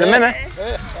at her here in a minute.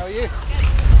 Yeah, how are you?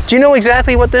 Do you know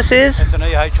exactly what this is? It's an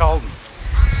EH Holden.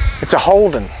 It's a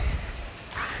Holden.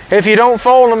 If you don't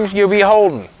fold them, you'll be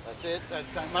holding. That's it. They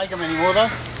don't make them anymore though.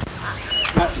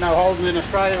 No Holden in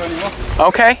Australia anymore.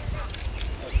 Okay.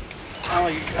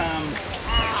 Only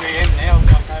GM now,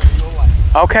 like over your way.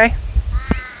 Okay.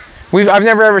 I've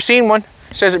never ever seen one.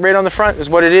 It says it right on the front. Is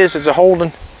what it is. It's a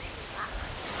Holden.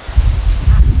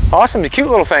 Awesome. It's a cute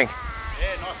little thing.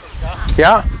 Yeah, nice little car.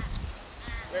 Yeah.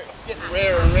 Getting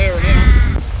rarer and rarer now.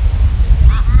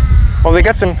 Well, they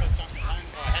got some. I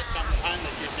had something at home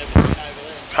that you'd never seen over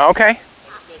there. Okay. A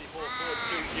 34 Ford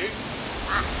Ute.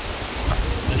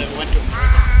 And it went to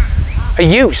America. A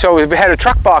Ute. So it had a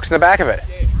truck box in the back of it.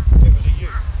 Yeah, it was a Ute.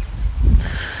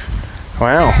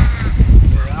 Wow.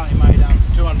 They only made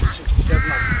 267 of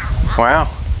them. Wow.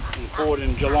 In Ford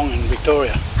in Geelong in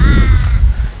Victoria.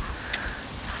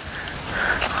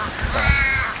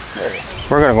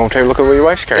 We're going to go and take a look at what your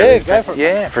wife's car is. Yeah, go for it.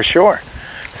 Yeah, for sure.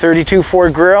 32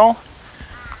 Ford grill.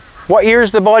 What year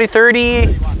is the body?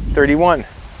 30? 31.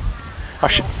 Oh,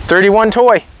 31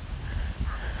 toy.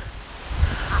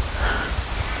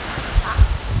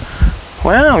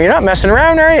 Wow, you're not messing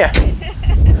around, are you?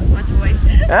 That's my toy.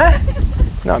 Huh?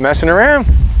 Not messing around.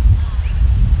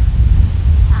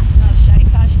 Not a shady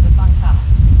car, she's a fun car.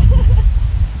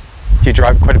 Do you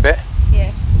drive quite a bit?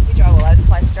 Yeah, we drove all over the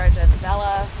place. Drove to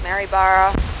Bella,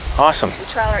 Maryborough. Awesome. We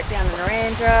trailer it down to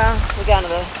Narandra. We're going to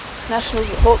the Nationals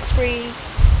at Hawkesbury.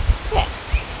 Yeah.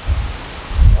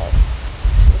 So,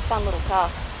 it's a fun little car.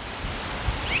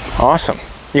 Awesome.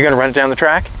 You going to run it down the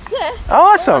track? Yeah.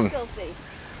 Awesome. All girls do.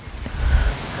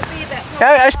 It'll be about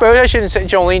I suppose I shouldn't say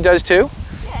Jolene does too.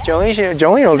 Yeah.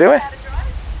 Jolene will do it. how to drive.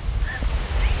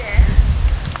 Yeah.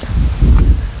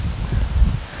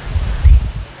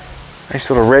 Nice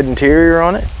little red interior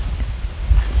on it.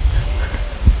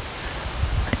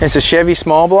 It's a Chevy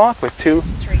small block with two.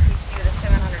 It's 350 with a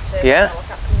 700 turbo. Yeah. Lock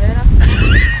up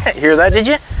converter. Hear that, did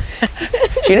you?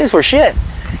 She knows we're shit.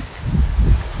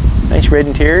 Nice red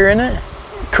interior in it.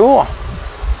 Cool.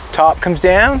 Top comes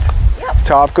down. Yep.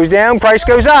 Top goes down. Price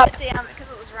goes up. Down because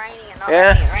it was raining and not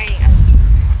Yeah. raining.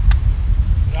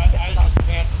 About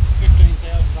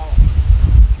 $15,000.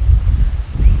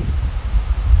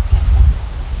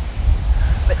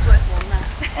 But it's worth more than that.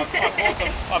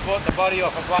 I bought the body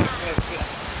off a bloke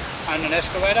that owned an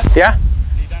excavator. Yeah.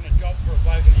 He done a job for a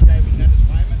bloke and he gave him that as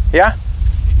payment. Yeah.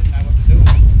 He didn't know what to do with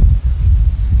it.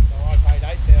 So I paid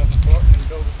 $8,000 for it and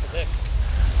built it for them.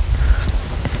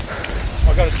 I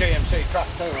got a GMC truck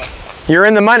too, right? You're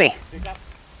in the money. Pick up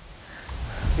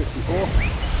 54.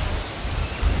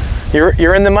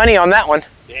 You're in the money on that one.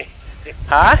 Yeah.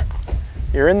 Huh?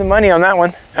 You're in the money on that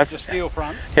one. That's a steel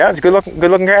front Yeah, it's a good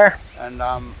looking car. and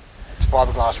it's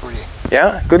fiberglass rear.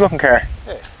 Yeah, good looking car.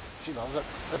 Yeah, she loves it.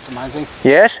 That's the main thing.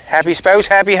 Yes, happy spouse,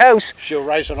 happy house. She'll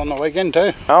race it on the weekend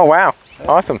too. Oh wow,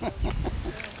 awesome.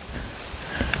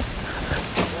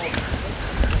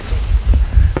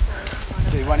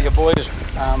 See, one of your boys,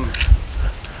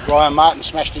 Ryan Martin,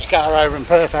 smashed his car over in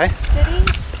Perth, eh? Did he?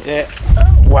 Yeah,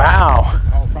 Wow.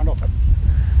 whole front of it.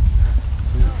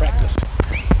 He was in practice.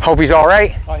 Hope he's all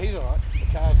right. Oh, he's alright. The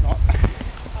car's not.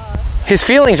 His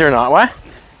feelings are not, what?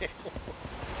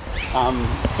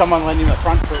 Someone lent him a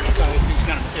front for it, so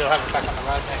he'll have it back on the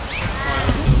road next.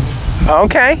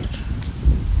 Okay.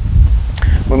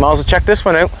 We might as well check this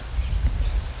one out.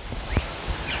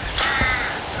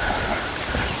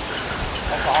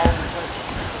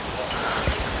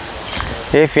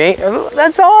 If you ain't,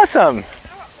 that's awesome.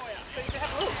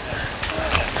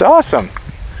 It's awesome.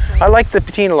 I like the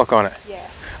patina look on it. Yeah.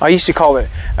 I used to call it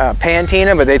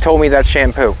Pantina, but they told me that's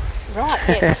shampoo. Right,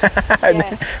 yes.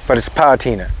 Yeah. But it's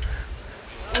patina.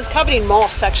 It was covered in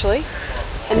moss actually.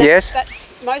 And Yes.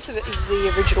 That's most of it is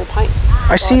the original paint.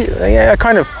 I see. Yeah,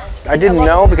 I didn't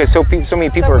know because so many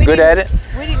people are good at it.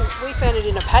 We found it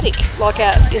in a paddock, like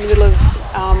out in the middle of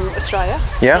Australia.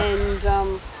 Yeah.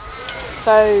 And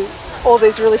so all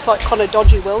these really kind of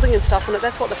dodgy welding and stuff on it.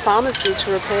 That's what the farmers do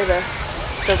to repair the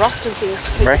rust and things to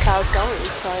keep Right. the cars going.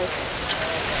 So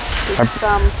it's,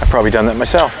 I've probably done that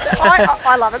myself.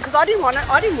 I love it because I didn't want a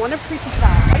pretty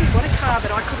car. I didn't want a car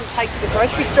that I couldn't take to the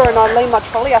grocery store and I'd lean my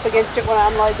trolley up against it when I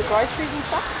unload the groceries and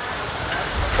stuff.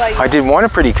 So, I did want a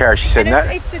pretty car. She said and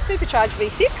that. it's a supercharged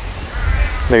V6.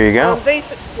 There you go. These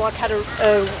had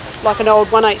like an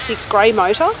old 186 grey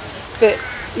motor, but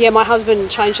yeah, my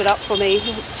husband changed it up for me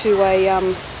to a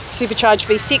supercharged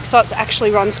V6, so it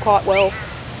actually runs quite well,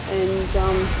 and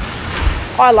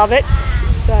I love it.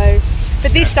 So,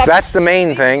 but this stuff. That's the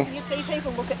main thing. You see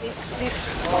people look at this.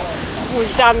 This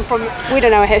was done from. We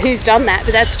don't know who's done that,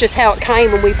 but that's just how it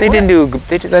came when we. They didn't do.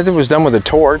 That was done with a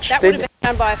torch. That would have been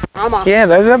done by a farmer. Yeah,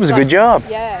 that was a good job.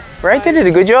 Yeah. Right? They did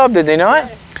a good job, did they not?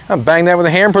 Yeah. I'll bang that with a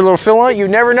hammer, put a little fill on it. You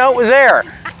never know it was there.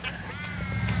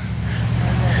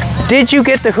 Did you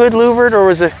get the hood louvered, or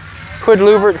was the hood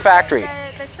louvered factory?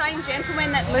 The same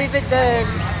gentleman that louvered the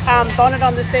bonnet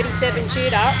on the 37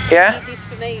 Tudor. Yeah? Did this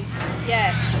for me.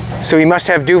 Yeah. So he must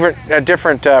have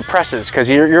different presses, because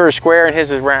you're a square and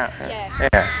his is round. Yeah.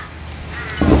 Yeah.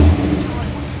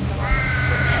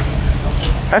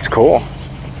 That's cool.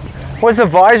 Was the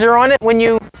visor on it when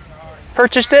you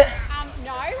purchased it?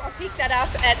 No, I picked that up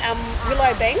at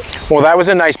Willow Bank. Well, that was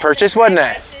a nice purchase, wasn't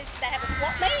it? They have a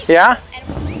swap meet. Yeah? And it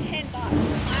was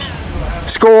 $10.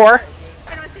 Score.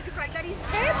 And I said to Craig, that is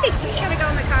perfect. It's going to go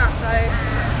in the car. So,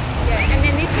 yeah. And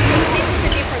then this was a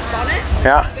different bonnet.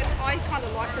 Yeah. But I kind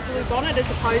of like the blue bonnet as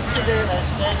opposed to the...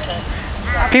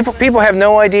 People have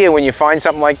no idea when you find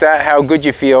something like that how good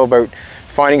you feel about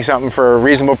finding something for a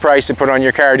reasonable price to put on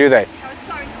your car, do they? I was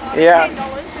so excited. Yeah. $10. The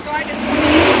guy just wanted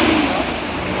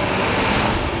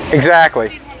to... Exactly.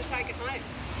 Didn't want to take it home.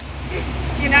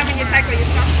 You know when you take all your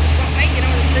stuff to the swap meet, you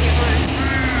don't want to bring it home.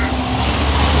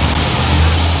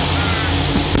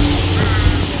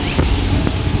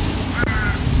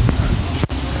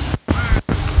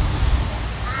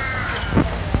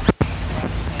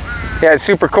 Yeah, it's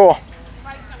super cool.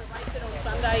 Craig's going to race it on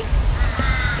Sunday.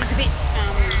 He's a bit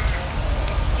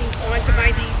inclined to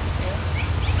maybe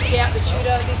scout the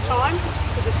Tudor this time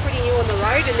because it's pretty new on the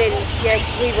road, and then yeah,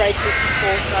 we raced this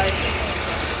before, so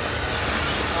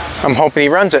I'm hoping he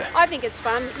runs it. I think it's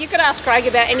fun. You could ask Craig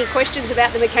about any questions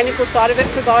about the mechanical side of it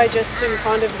because I just am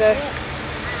kind of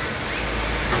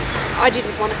I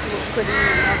didn't want it to look pretty,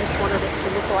 and I just wanted it to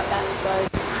look like that, so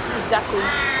it's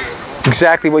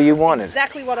exactly what you wanted.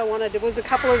 Exactly what I wanted. There was a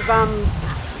couple of challenging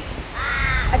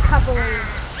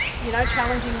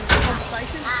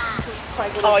conversations.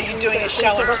 Oh, you're doing a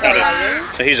show and tell, are you?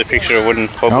 So here's a picture of when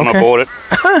I bought it.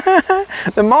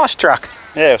 The moss truck.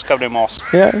 Yeah, it was covered in moss.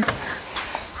 Yeah.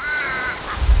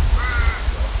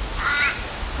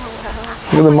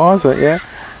 Look at the Mazda, yeah.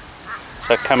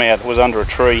 So it came out, it was under a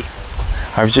tree.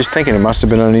 I was just thinking it must have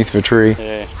been underneath a tree.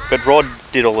 Yeah, but Rod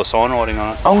did all the sign writing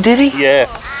on it. Oh, did he? Yeah,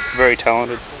 very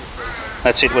talented.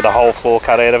 That's it with the whole floor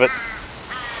cut out of it.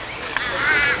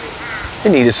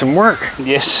 It needed some work.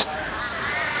 Yes.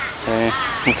 Yeah,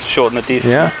 let's shorten the diff.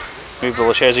 Yeah. Moved all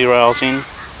the chassis rails in.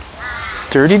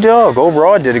 Dirty dog. Old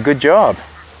Rod did a good job.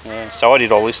 Yeah, so I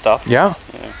did all this stuff. Yeah.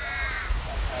 Yeah.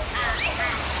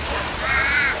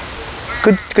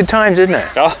 Good times, isn't it?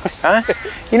 Oh. Huh?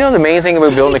 You know, the main thing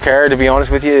about building a car, to be honest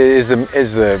with you, is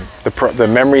the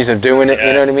memories of doing it. Yeah.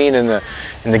 You know what I mean, and the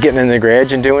getting in the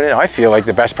garage and doing it. I feel like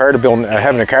the best part of building,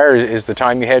 having a car, is the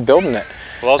time you had building it.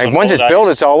 Well, like once it's built,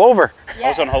 it's all over. I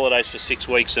was on holidays for 6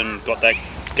 weeks and got that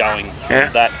going. Yeah.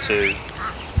 That to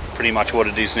pretty much what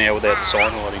it is now without the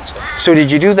sign writing. So did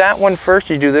you do that one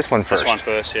first? Or did you do this one first? This one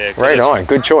first, yeah. Right on.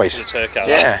 Good choice. It's her car.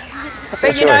 Yeah.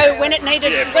 But you know, when it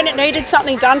needed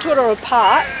something done to it or a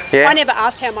part, yeah. I never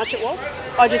asked how much it was.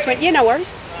 I just went, yeah, no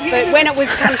worries. But when it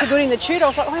was coming to good in the tube, I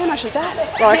was like, oh, how much is that?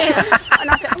 Like, and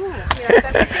I said, oh, you know,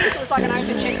 but because it was like an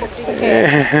open checkbook, didn't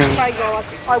care.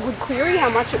 I would query how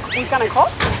much it was going to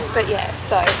cost. But yeah,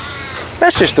 so.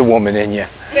 That's just the woman in you.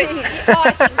 But,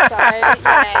 I think so,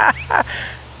 yeah.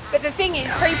 But the thing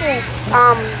is, people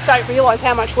don't realise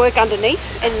how much work underneath,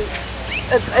 and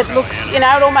it looks, you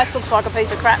know, it almost looks like a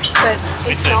piece of crap, but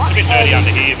it's not. It's a bit dirty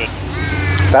under here, but...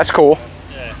 That's cool.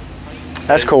 Yeah.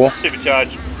 That's cool.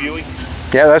 Supercharged Buick.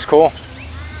 Yeah, that's cool.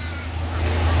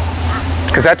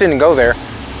 Because that didn't go there.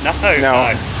 No.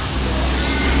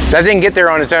 That didn't get there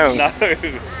on its own. No.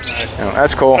 No,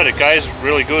 that's cool. But it goes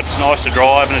really good, it's nice to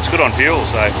drive, and it's good on fuel,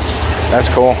 so... That's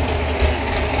cool.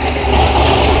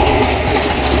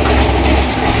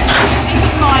 This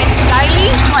is my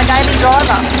daily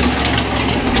driver.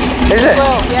 Is it?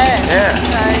 Well, yeah. Yeah.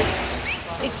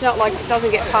 So it's not like it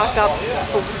doesn't get parked up,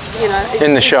 for, you know.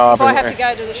 In the shop. If I have to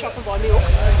go to the shop and buy milk,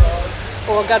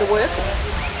 or go to work.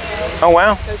 Oh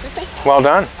wow. It goes with me. Well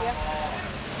done. Yeah.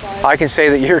 So I can say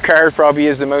that your car probably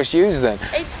is the most used then.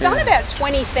 It's done about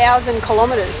 20,000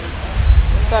 kilometres.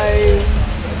 So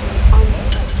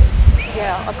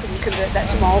yeah, I couldn't convert that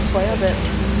to miles for you, but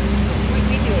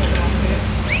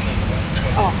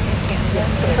yeah,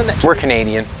 so we're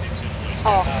Canadian.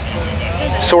 Oh.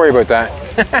 Sorry about that.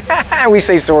 We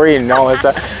say sorry and all that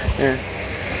stuff. Yeah.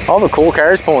 All the cool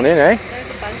cars pulling in, eh?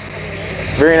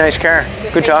 Very nice car.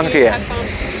 Good talking to you.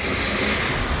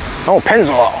 Oh,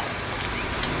 Pennzoil.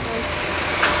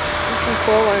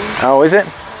 Oh, is it?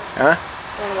 Huh?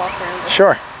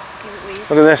 Sure.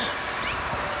 Look at this.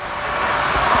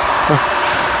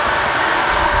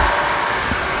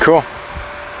 Cool.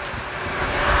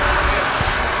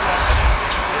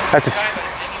 That's a...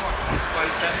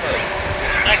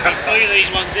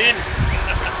 These ones in.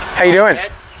 How you doing?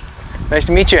 Nice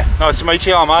to meet you. Nice to meet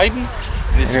you. I'm Aiden.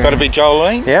 This has got to be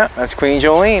Jolene. Yeah, that's Queen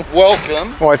Jolene.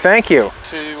 Welcome. Well, thank you.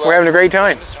 We're having a great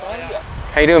time.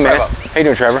 How you doing, man? How you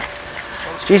doing, Trevor?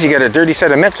 Geez, you got a dirty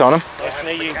set of mitts on them. Nice to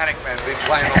meet you. Mechanic man, been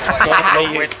playing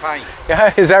on wet paint.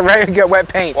 Yeah, is that right? You got wet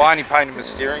paint. Well, I only painted my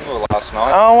steering wheel last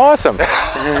night. Oh, awesome.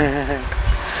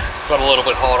 Got a little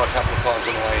bit hot a couple of times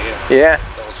on the way here. Yeah.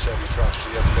 The old Chevy truck, she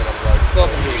hasn't been on the road.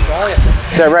 Welcome to Australia.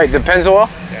 Is that right? The Pennzoil?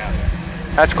 Yeah.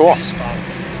 That's cool. This is fun.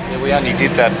 Yeah, we only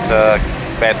did that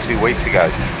about 2 weeks ago.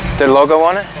 The logo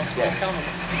on it? Yeah.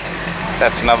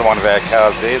 That's another one of our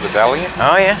cars there, the Valiant.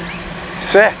 Oh yeah.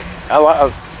 Sick. I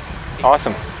love.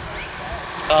 Awesome.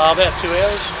 About 2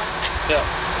 hours. Yeah.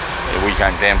 Yeah, we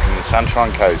came down from the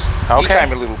Sunshine Coast. Okay. We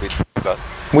came a little bit further.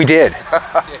 We did.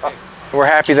 We're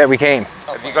happy that we came.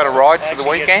 Have you got a ride for the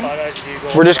weekend?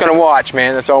 We're just going to watch,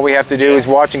 man. That's all we have to do is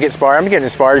watch and get inspired. I'm getting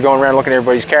inspired going around looking at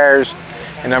everybody's cars,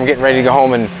 and I'm getting ready to go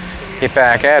home and get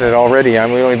back at it already. I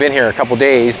mean, we've only been here a couple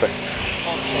days, but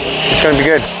it's going to be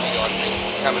good. You guys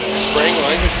think coming in the spring,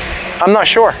 right? I'm not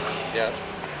sure. Yeah.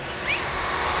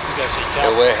 Yeah,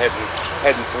 we're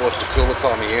heading towards the cooler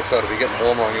time of year, so it'll be getting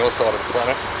warmer on your side of the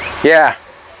planet. Yeah.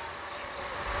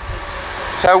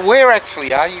 So where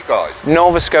actually are you guys?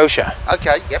 Nova Scotia.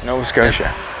 Okay, yep. Nova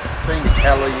Scotia. Been to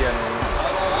Cali and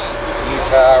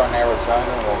Utah and Arizona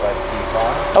and all that few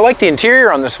times. I like the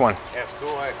interior on this one. Yeah, it's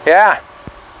cool, eh? Yeah.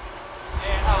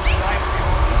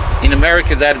 In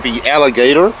America that'd be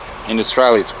alligator. In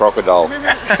Australia it's crocodile.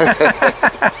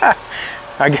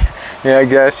 I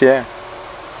guess, yeah.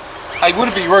 Hey, would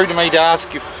it be rude of me to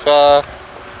ask if I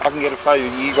can get a photo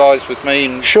of you guys with me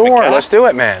in Sure, let's do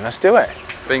it, man. Let's do it.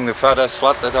 Being the photo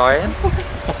slut that I am.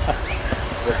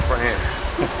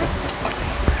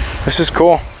 This is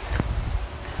cool.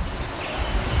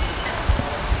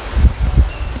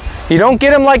 You don't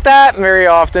get them like that very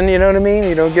often, you know what I mean?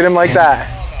 You don't get them like that.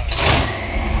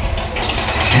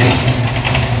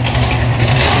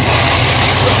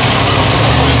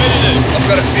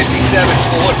 got a 57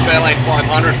 Ford Fairlane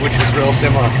 500, which is real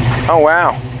similar. Oh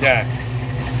wow. Yeah.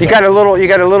 You got a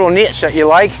little niche that you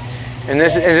like, and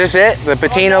is this it? The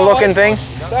patina looking thing?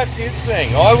 That's his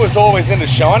thing. I was always into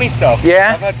shiny stuff.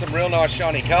 Yeah. I've had some real nice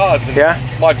shiny cars. And yeah.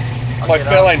 My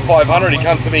Fairlane 500, he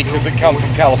come to me because it come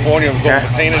from California. It was all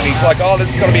patina, and he's like, "Oh,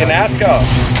 this is going to be a NASCAR."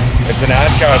 It's a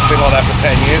NASCAR. It's been like that for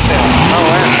 10 years now. Oh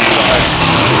wow.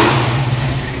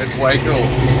 So, it's way cool.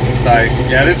 So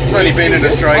yeah, this has only been in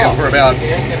Australia for about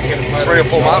 3 or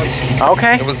 4 months.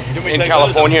 Okay. It was in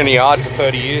California in the yard for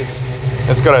 30 years.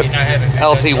 It's got a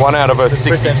LT1 out of a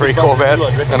 63 Corvette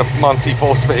and a Muncie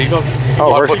 4-speed.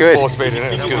 Oh, works good. 4-speed in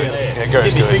it. It's good. Yeah, it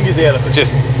goes good.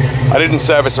 Just, I didn't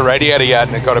service a radiator yet,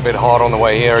 and it got a bit hot on the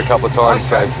way here a couple of times.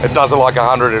 So it does it like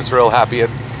 100. It's real happy at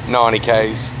 90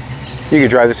 Ks. You could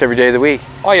drive this every day of the week.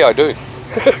 Oh yeah, I do.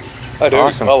 I do.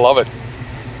 Awesome. I love it.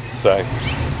 So,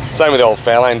 same with the old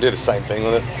Fairlane. Do the same thing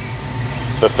with it.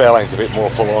 The Fairlane's a bit more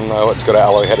full on though. It's got an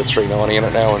alloy-headed 390 in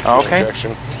it now and fuel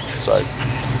injection. So,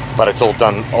 but it's all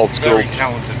done old school. Very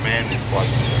talented man, this bloke.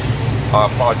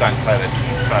 I don't say that to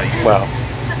you. Well,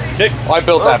 I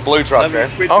built that blue truck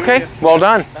there. Okay, well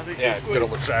done. Yeah, did all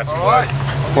the chassis work.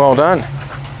 Well done.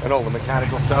 And all the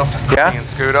mechanical stuff. Yeah. And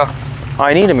scooter.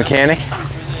 I need a mechanic.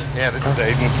 Yeah, this is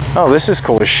Aiden's. Oh, this is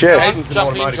cool as shit. Aiden's an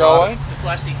automotive artist.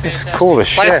 It's cool as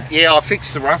shit. Yeah, I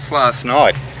fixed the rust last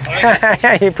night.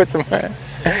 You put some. Yeah,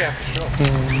 for sure.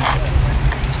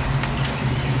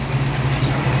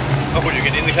 I thought you were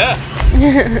getting in the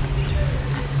car.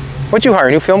 What'd you hire,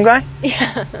 a new film guy?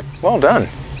 Yeah. Well done.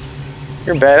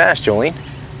 You're badass, Jolene.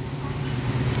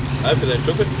 Hopefully they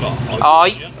took it. Oh,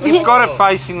 you've got it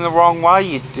facing the wrong way,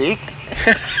 you dick.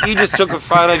 You just took a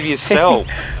photo of yourself.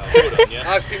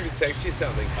 Ask him to text you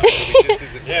something.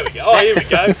 There we go. Oh, here we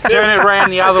go. Turn it around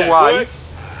the other way.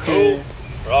 Cool.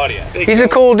 Rightio. He's a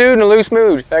cool dude in a loose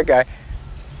mood, that guy.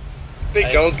 Big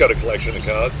John's got a collection of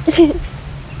cars.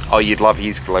 Oh, you'd love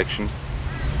his collection.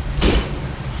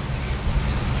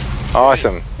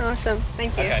 Awesome. Awesome.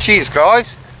 Thank you. Okay. Cheers,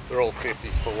 guys. They're all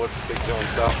 50s Fords, Big John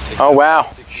stuff. Oh, wow.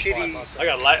 Shitty. I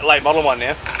got a late model one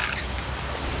now.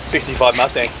 65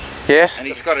 Mustang. Yes? And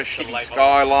he's got a shitty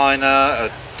Skyliner,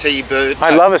 a T-Bird.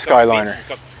 I love a Skyliner. He's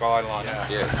got the Skyliner.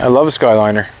 Yeah. I love a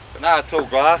Skyliner. But no, it's all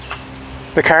glass.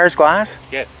 The car's glass?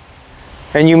 Yeah.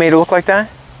 And you made it look like that?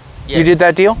 Yeah. You did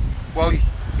that deal? Well,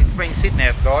 it's been sitting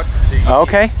outside for 2 years.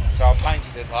 Okay. So I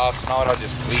painted it last night. I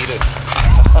just cleared it.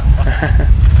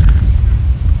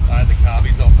 I had the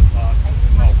carbies off it last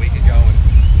week ago and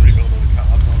rebuilt all the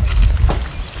carbs on it.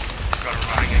 Got it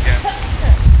running again.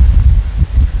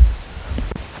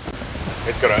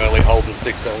 It's got an early Holden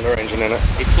 6-cylinder engine in it.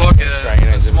 It's like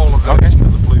a smaller version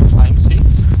of the Blue Flame 6.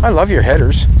 I love your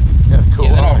headers. Yeah, cool.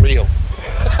 Yeah, they're not real.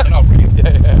 They're not real.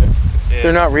 Yeah.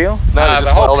 They're not real? No,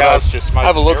 the whole car's just smoke.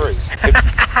 Have a look.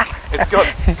 It's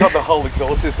got the whole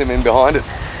exhaust system in behind it.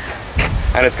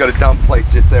 And it's got a dump plate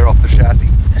just there off the chassis.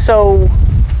 So,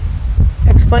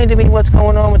 explain to me what's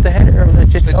going on with the header. They're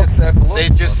just there for looks. They're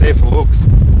just there for looks.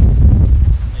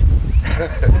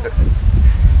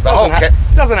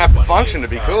 Doesn't have to function to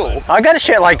be cool. I got a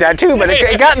shit like that too, but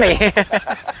it got me.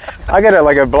 I got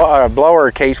a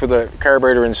blower case with a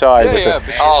carburetor inside.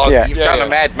 You've done a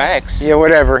Mad Max. Yeah,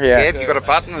 whatever, yeah. Yeah, if you've got a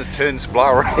button that turns the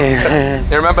blower on.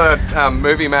 You remember that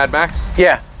movie Mad Max?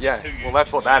 Yeah. Yeah, well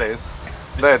that's what that is.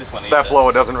 That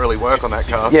blower doesn't really work on that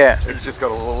car. Yeah. It's just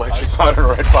got a little electric motor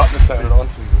and a red button to turn it on.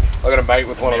 I got a mate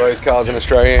with one of those cars in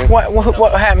Australia.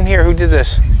 What happened here? Who did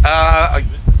this?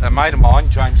 A mate of mine,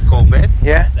 James Corbett.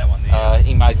 Yeah.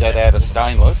 He made that out of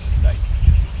stainless.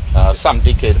 Some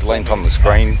dickhead lent on the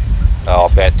screen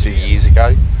about 2 years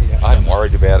ago. I haven't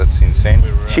worried about it since then.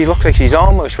 She looks like she's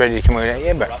almost ready to come out at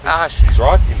you, but... she's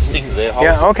right. Stick to there.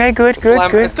 Yeah, okay, good.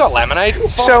 It's got laminate,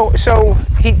 it's fine. So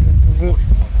he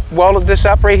welded this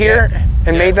up right here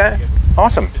and made that?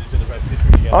 Awesome.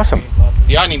 Awesome.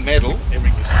 The only metal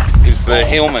is the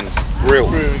Hillman grill.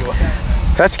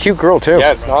 That's a cute grill too.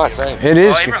 Yeah, it's nice, eh? It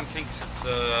is. Everyone thinks it's,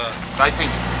 they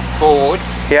think Ford.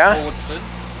 Yeah? Fordson.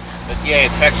 But yeah,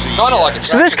 it's actually... kind of like a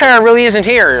So this car really isn't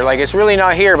here. Like, it's really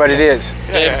not here, but it is.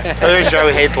 Yeah.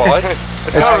 Peugeot headlights.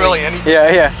 It's not really anything.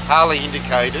 Yeah. Harley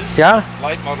indicators. Yeah?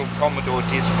 Late model Commodore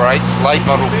disc brakes. Late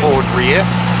model Ford rear.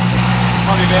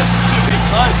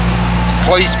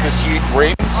 Police pursuit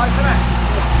rims.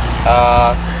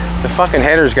 The fucking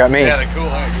headers got me. Yeah, they're cool,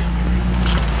 eh?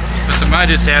 But the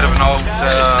motor's out of an old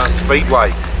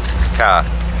Speedway car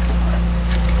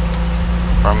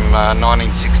from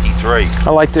 1963. I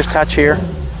like this touch here.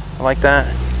 I like that.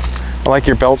 I like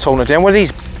your belts holding it down. What are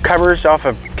these covers off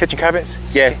of kitchen cabinets?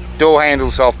 Yeah, door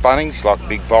handles off Bunnings, like a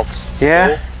big box store.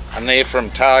 Yeah. And they're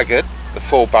from Target, the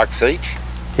 $4 each.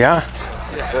 Yeah.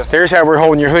 There's how we're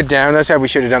holding your hood down. That's how we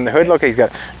should have done the hood. Look, he's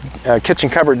got a kitchen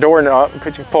cupboard door and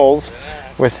kitchen poles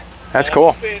with. That's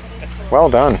cool. Well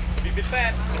done.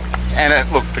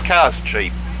 And look, the car's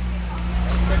cheap.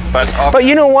 But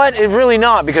you know what? It really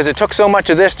not, because it took so much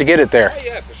of this to get it there. Oh,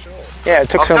 yeah, for sure. Yeah, it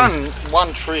took I've some. done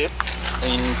one trip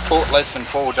in less than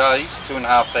 4 days,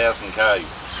 2,500 k's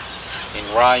in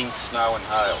rain, snow, and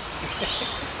hail.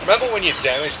 Remember when you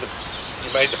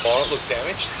made the bonnet look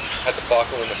damaged? Had the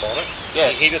buckle in the bonnet? Yeah.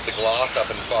 You heated the glass up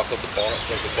and buckled the bonnet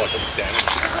so it looked like it was damaged.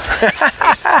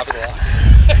 It's fiberglass.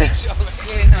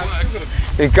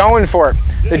 You're going for it.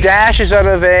 The dash is out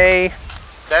of a.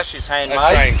 Dash is handmade.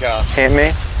 That's train car.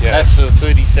 Handmade? Yeah. That's a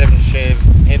 37 Chev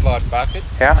headlight bucket.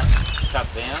 Yeah. Cut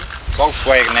down.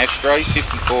 Volkswagen Astro,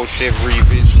 54 Chev rear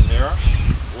vision mirror.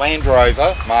 Land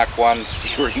Rover Mark 1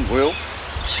 steering wheel.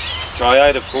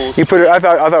 Toyota 4. You put it. I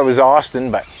thought it was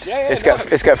Austin, but it's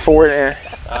got four.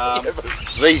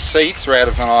 These seats are out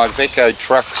of an Iveco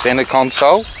truck center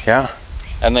console. Yeah.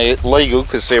 And they're legal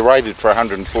because they're rated for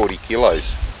 140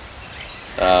 kilos.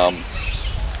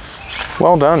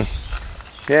 Well done.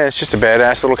 Yeah, it's just a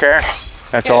badass little car.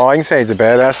 That's all I can say. It's a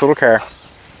badass little car.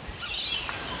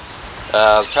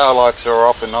 Tail lights are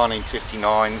off a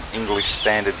 1959 English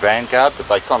standard Vanguard, but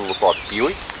they kind of look like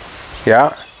Buick.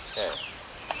 Yeah. Yeah.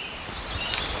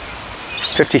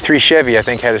 53 Chevy, I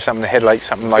think, had something, the headlights,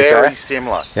 something like that. Very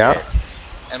similar. Yeah.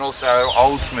 And also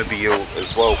Oldsmobile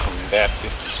as well from about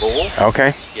 54.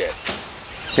 Okay. Yeah.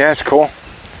 Yeah, it's cool.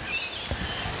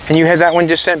 And you had that one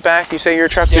just sent back? You say your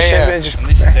truck just sent it? Just... And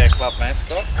this is our club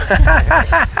mascot.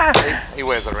 He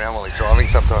wears it around while he's driving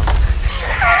sometimes.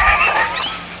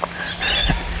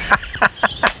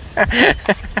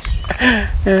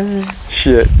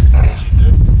 Shit.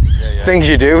 Things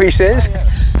you do, he says?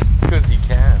 Because you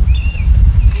can.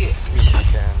 Yeah. Because you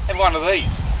can. And one of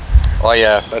these. Oh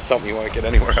yeah, that's something you won't get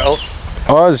anywhere else.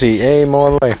 Aussie A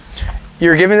Model A.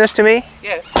 You're giving this to me?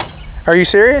 Yeah. Are you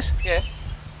serious? Yeah.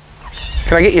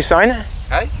 Can I get you to sign it?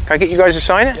 Hey? Can I get you guys to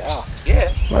sign it? Yeah.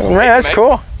 Yeah. Well, man, that's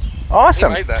cool.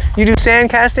 Awesome. You made that. You do sand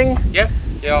casting? Yeah.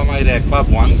 Yeah, I made our club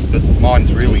ones, but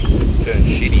mine's really turned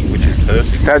shitty, which is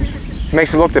perfect. That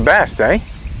makes it look the best, eh?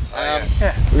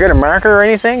 Yeah. We got a marker or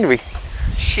anything? Do we?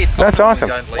 Shit. That's awesome.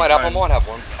 Wait up, I might have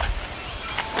one.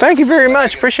 Thank you very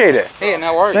much. Appreciate it. Yeah,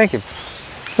 no worries. Thank you.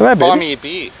 Well, Buy me a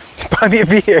beer. Buy me a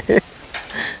beer.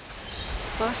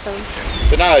 Awesome.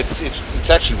 But no, it's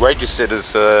actually registered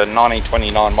as a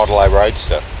 1929 Model A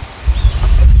Roadster.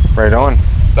 Right on.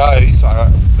 Those,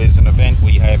 there's an event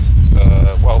we have,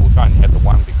 well, we've only had the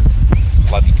one because of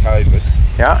bloody COVID.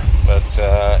 Yeah. But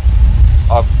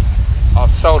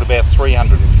I've sold about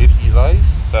 350 of those,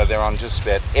 so they're on just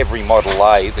about every Model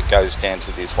A that goes down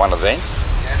to this one event.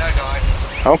 Yeah, no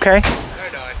dice. Okay. No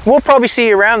dice. We'll probably see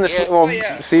you around this. Yeah.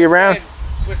 We'll see you around.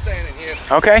 We're staying in here.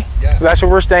 Okay. Yeah. That's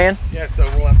where we're staying. Yeah, so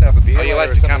we'll have to have a beer. Oh, you'll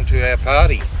have to come to our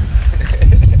party.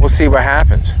 We'll see what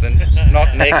happens.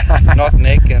 Not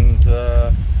Nick and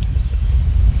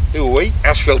who are we?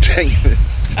 Asphalt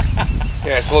Demons.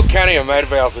 Yes, well, Kenny, a mate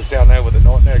of ours, is down there with the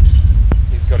Not Necks.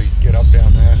 He's got his get up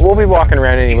down there. We'll be walking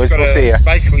around anyways. We'll see you.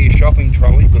 Basically a shopping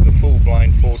trolley with a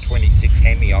full-blown 426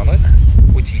 Hemi on it,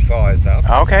 which he fires up.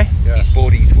 Okay. Yeah. He's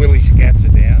bought his Willys gasser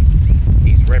down,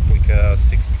 his replica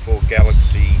 64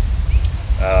 Galaxy,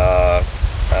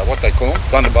 what they call them?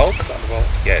 Thunderbolt? Thunderbolt.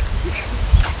 Yeah.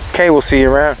 Okay, we'll see you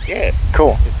around. Yeah.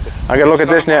 Cool. I gotta look at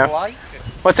this now.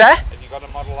 What's that? Have you got a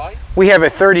Model A? We have a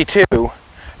 32.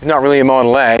 It's not really a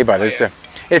Model A, but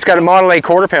it's got a Model A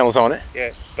quarter panels on it.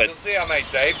 Yeah, but you'll see I made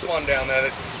Dave's one down there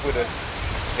that's with us.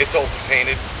 It's all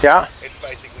patinted. Yeah. It's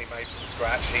basically made from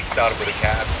scratch. He started with a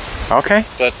cab. Okay.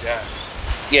 But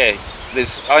yeah,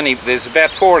 there's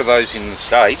about 4 of those in the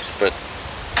States, but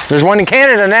there's one in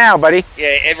Canada now, buddy.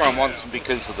 yeah, everyone wants them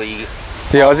because of the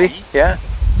Aussie. Yeah.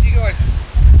 Do you guys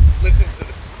listen to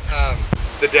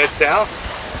the Dead South?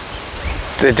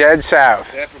 The Dead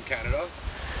South. They're from Canada.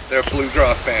 They're a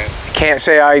bluegrass band. Can't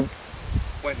say I.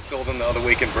 Went and saw them the other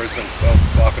week in Brisbane. Well,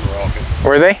 fucking rocking.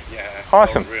 Were they? Yeah.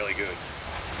 Awesome. They were really good.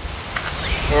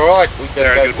 All right, we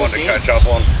better They're a good one to catch up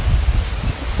on.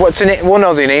 What's the name? We'll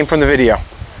know the name from the video.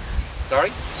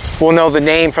 Sorry? We'll know the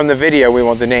name from the video. We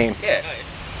want the name. Yeah.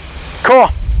 Cool.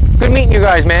 Good meeting you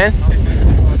guys, man.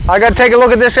 I got to take a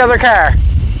look at this other car.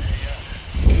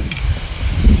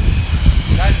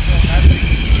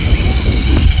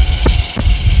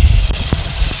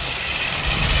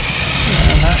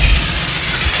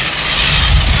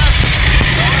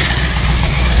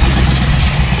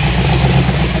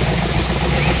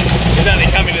 He's only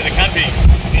coming to the country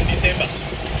in December.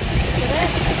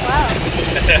 Wow.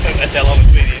 That's how long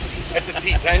it's been here. It's a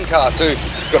T10 car too.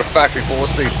 It's got a factory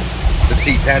 4-speed. The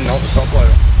T10, not the top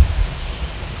loader.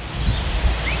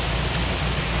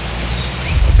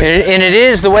 And it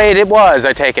is the way it was,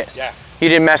 I take it? Yeah. You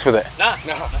didn't mess with it? No.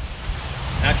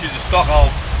 Actually, the stock hole,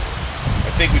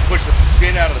 I think we pushed the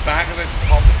tin out of the back of it,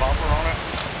 popped the bumper on it,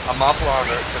 a muffler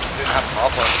under it, because it didn't have a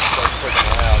muffler, so it's pretty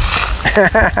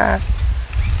loud.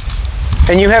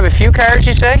 And you have a few cars,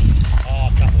 you say? Oh,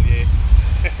 a couple, yeah.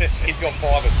 He's got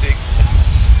 5 or 6.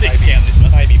 6 count this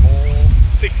one. Maybe more.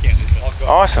 6 count this one. I've got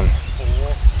awesome.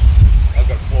 4. I've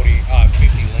got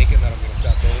 50 Lincoln that I'm going to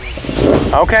start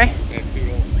building. Okay. Yeah, 2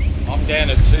 doors. I'm down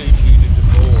at 2 due to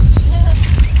divorce.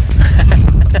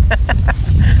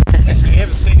 Have you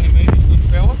ever seen the movie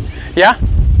Goodfellas? Yeah.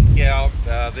 Yeah,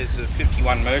 there's a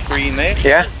 51 Mercury in there.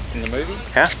 Yeah. In the movie?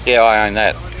 Yeah. Yeah, I own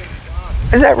that.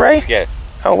 Is that right? Yeah.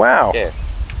 Oh, wow. Yeah.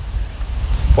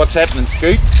 What's happening,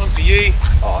 Scoot? One for you.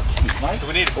 Oh, cheers, mate. Do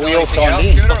we need to fill anything out,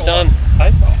 Scooter? I've done.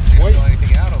 Hey? Sweet. Fill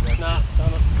anything out, or that's just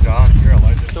done it. Done. You're a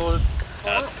legend. Sorted.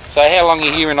 So how long are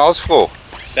you here in Oz for?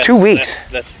 2 weeks.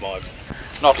 That's my...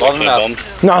 Not long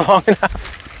enough. Not long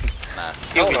enough. Nah.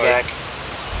 He'll be back.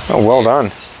 Oh, well done.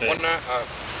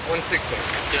 160.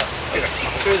 Yeah.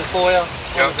 Through the foyer.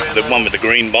 Yep. The one with the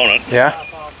green bonnet. Yeah.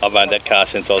 I've owned that car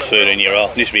since I was 13 years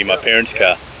old. It used to be my parents'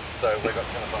 car. So we got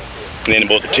And then I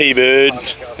bought the T-Bird.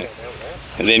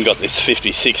 And then got this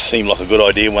 56, seemed like a good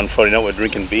idea. One Friday night we're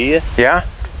drinking beer. Yeah.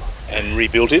 And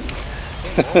rebuilt it.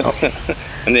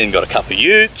 And then got a couple of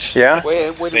utes. Yeah.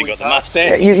 Where then got the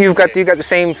Mustang. Yeah, you've got the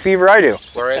same fever I do.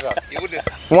 Wherever. You would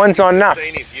just One's not enough.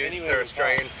 seen his utes. They're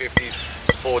Australian 50s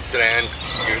Ford sedan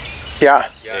utes. Yeah.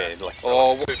 Yeah.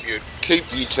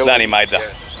 Keep utility. They only made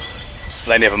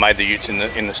they never made the utes in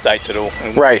the States at all.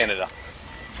 In Canada.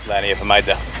 They only ever made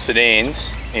the sedans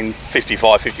in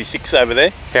 55, 56 over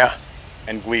there. Yeah.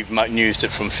 And we've used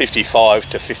it from 55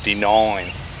 to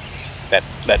 59.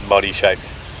 That body shape.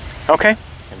 Okay.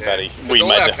 Yeah. We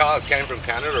all our cars came from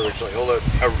Canada originally. All the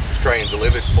Australian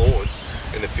delivered Fords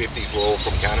in the 50s were all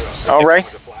from Canada. Oh, right.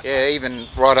 Yeah, even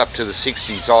right up to the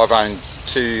 60s, I've owned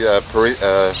 2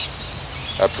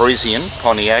 a Parisian,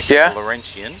 Pontiac, and a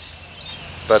Laurentian.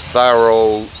 But they were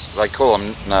all, they call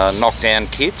them knockdown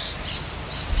kits.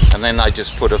 And then they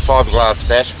just put a fiberglass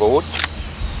dashboard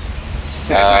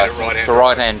for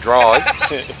right-hand drive.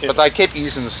 But they kept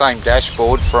using the same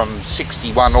dashboard from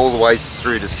 61 all the way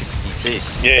through to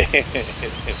 66. Yeah.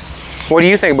 What do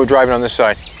you think about driving on this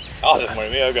side? Oh, doesn't worry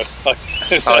me. I've got.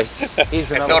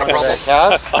 It's not a problem.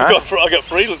 Cars. I've got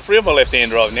three of my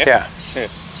left-hand drive now. Yeah.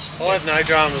 I have no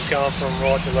dramas going from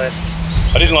right to left.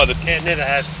 I didn't like the. Yeah, never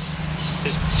have.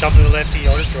 Just jump to the lefty,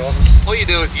 I just drive them. All you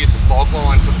do is use the fog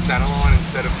line for the centre line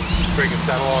instead of the freaking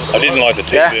centre line. I didn't like the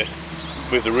T-Bird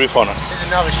with the roof on it. There's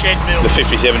another shed built. The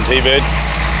 57 T-Bird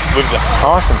with the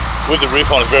with the roof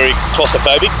on is very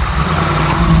claustrophobic.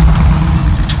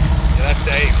 Yeah, that's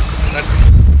Dave. That's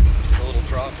the little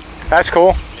truck. That's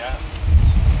cool. Yeah.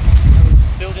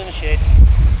 Built in a shed.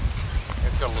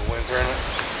 It's got a little Windsor in it.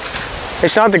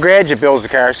 It's not the garage that builds the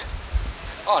cars.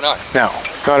 Oh no. No,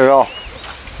 not at all.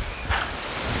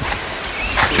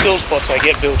 The fill spots they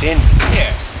get built in.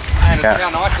 Yeah. And it's how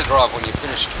nice to drive when you're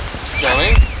finished. You know what I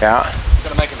mean? Yeah.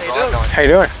 Gotta make them drive nice. How you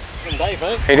doing? Good day,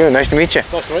 mate. How you doing? Nice to meet you.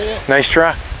 Nice to meet you. Nice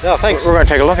truck. No, thanks. We're going to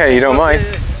take a look at it, you don't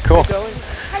mind. Cool.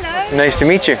 Hello. Nice to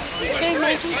meet you.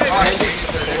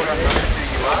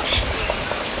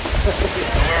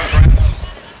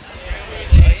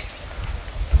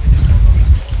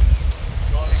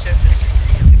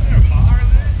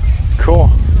 Cool.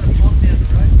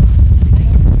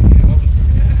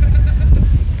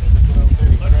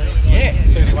 Yeah.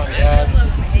 2 yards.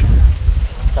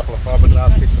 A couple of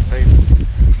fiberglass bits and pieces.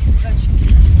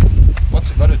 What's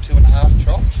it got, a 2.5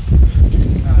 chop?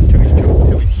 2-inch chop.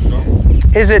 2-inch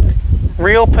chop. Is it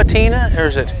real patina or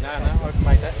is it? No, I've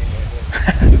made that.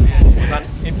 It was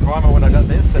in primer when I got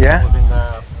this. And Yeah. It was in,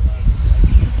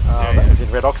 that was in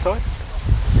red oxide.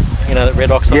 You know that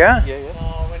red oxide? Yeah. Yeah.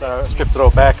 So I stripped it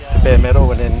all back to bare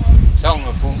metal and then Tell them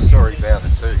a full story about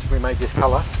it too. we made this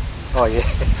colour. Oh yeah.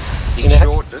 You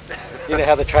shorted it. You know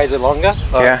how the trays are longer?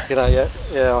 Like, Yeah. You know,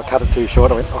 yeah, I cut it too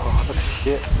short. I went, oh, looks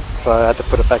shit. So I had to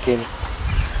put it back in.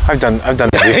 I've done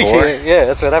that before. yeah,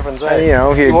 that's what happens. Eh? You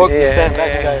know, if you walk, you stand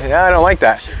back and go, yeah, I don't like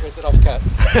that. shit, where's that off cut?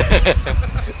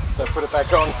 So put it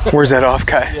back on. Where's that off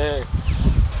cut? Yeah.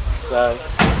 So.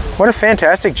 What a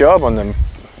fantastic job on the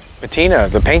patina,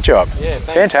 the paint job. Yeah,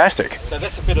 thanks. Fantastic. So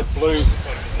that's a bit of blue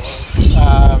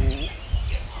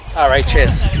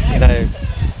RHS, you know.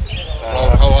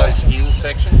 Hollow steel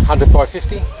section? 100 by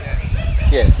 50.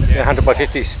 Yeah, 100 by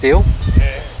 50 steel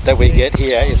that we get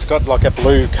here. It's got like a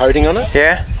blue coating on it.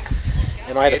 Yeah.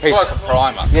 And I had a It's piece. like a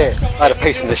primer. Yeah, I had a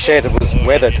piece in the shed. It was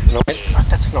weathered, and I went, "Fuck,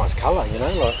 that's a nice colour," you know.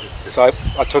 Like, so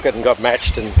I took it and got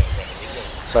matched, and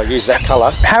so I used that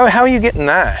colour. How are you getting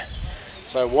that?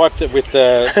 So I wiped it with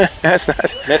That's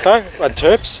nice. metho and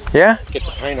terps. Yeah. Get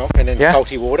the paint off, and then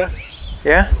salty water.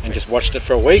 Yeah. And just watched it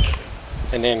for a week,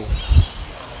 and then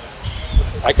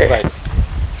activate it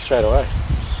straight away.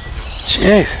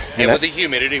 Jeez. Yeah, with the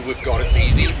humidity we've got, it's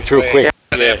easy. It's real quick.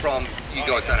 They're from, you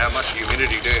guys don't have much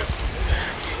humidity, do you?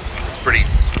 It's pretty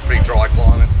dry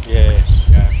climate. Yeah.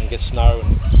 And get snow.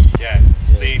 And,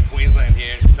 See, in Queensland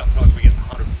here, sometimes we get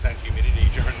 100% humidity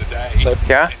during the day. So,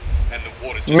 and the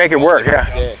water's You make it work,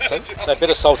 yeah. So a bit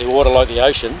of salty water like the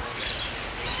ocean,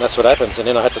 that's what happens. And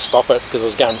then I had to stop it because it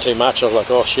was going too much. I was like,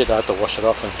 oh shit, I had to wash it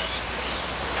off. And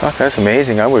Fuck, that's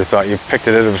amazing. I would have thought you picked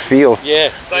it out of the field. yeah.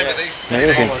 Same with these.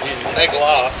 Amazing. They're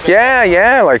glass.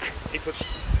 Yeah, like. He puts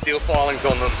steel filings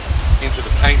on them into the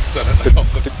paint so that they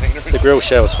don't look patina. The grill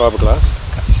shell was fiberglass.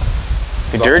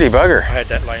 You dirty bugger. I had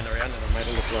that laying around and I made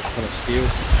it look like kind of steel.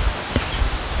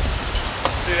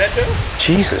 See that too?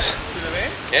 Jesus.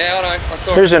 Yeah, I know. I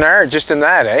saw There's an art just in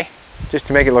that, eh? Just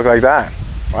to make it look like that.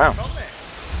 Wow.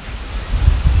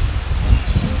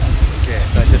 Yeah,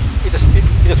 so you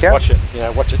just watch it, you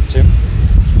know, watch it too.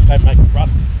 Don't make it rough.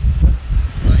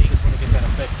 You just want to get that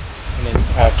effect and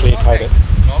then clear coat it.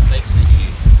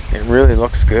 It really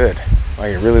looks good.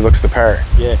 Like it really looks the part.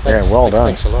 Yeah, thanks, well done.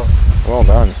 Thanks a lot. Well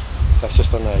done. So it's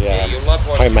just on a you'll love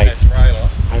watching homemade that trailer.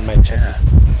 homemade chassis. Yeah.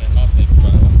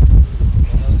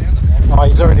 Oh,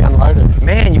 he's already unloaded.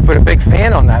 Man, you put a big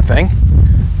fan on that thing.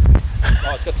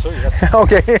 Oh, it's got two. That's,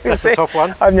 Okay. that's the top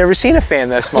one. I've never seen a fan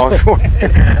that small before.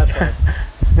 That's one.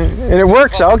 And it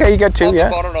works. Okay, you got two, on yeah.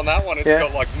 the bottom on that one, it's Yeah.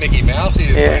 got like Mickey Mouse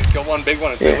ears. Yeah. It's got one big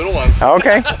one and two little ones.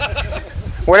 Okay.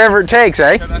 Whatever it takes,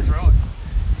 eh? Yeah, that's right.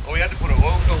 Well, we had to put an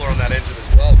oil filler on that engine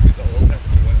as well because the oil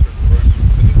temperature went through the roof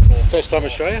because it's cold. First time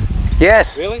Australia?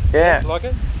 Yes. Really? Yeah. You like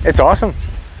it? It's awesome.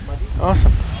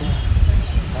 Awesome.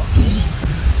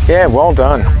 Yeah, well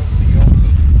done.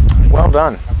 Well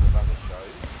done.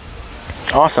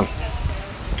 Awesome.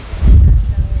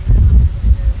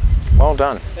 Well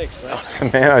done. Thanks, mate. Awesome,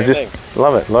 man. I just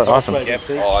love it. Awesome. Oh, you're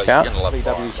Yeah. gonna love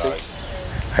VW6.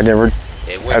 I never.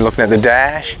 Yeah, I'm looking at the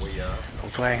dash.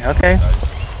 Okay.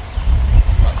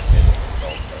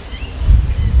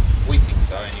 We think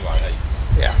so anyway.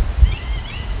 Yeah.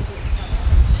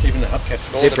 Even the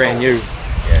hubcaps, they're brand new.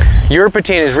 Your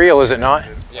patina is real, is it not?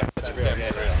 Yeah, that's real.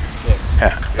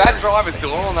 Yeah. That driver's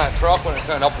door on that truck when it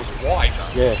turned up was white.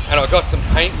 Yeah. And I got some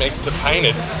paint mix to paint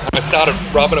it. And I started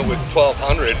rubbing it with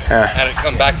 1200 and it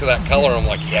come back to that colour. I'm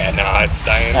like, yeah, nah, it's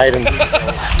staying. Aiden's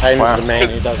the man.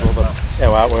 He does all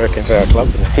our artwork and for our club.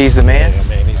 He's the man? Yeah,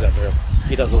 man, he's up there.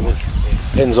 He does all this.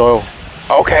 Pennzoil.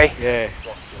 Okay. Yeah.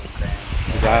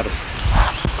 He's an artist.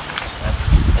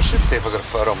 I should see if I got a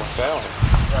photo on my phone.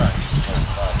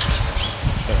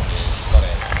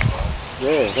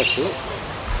 Yeah, that's it.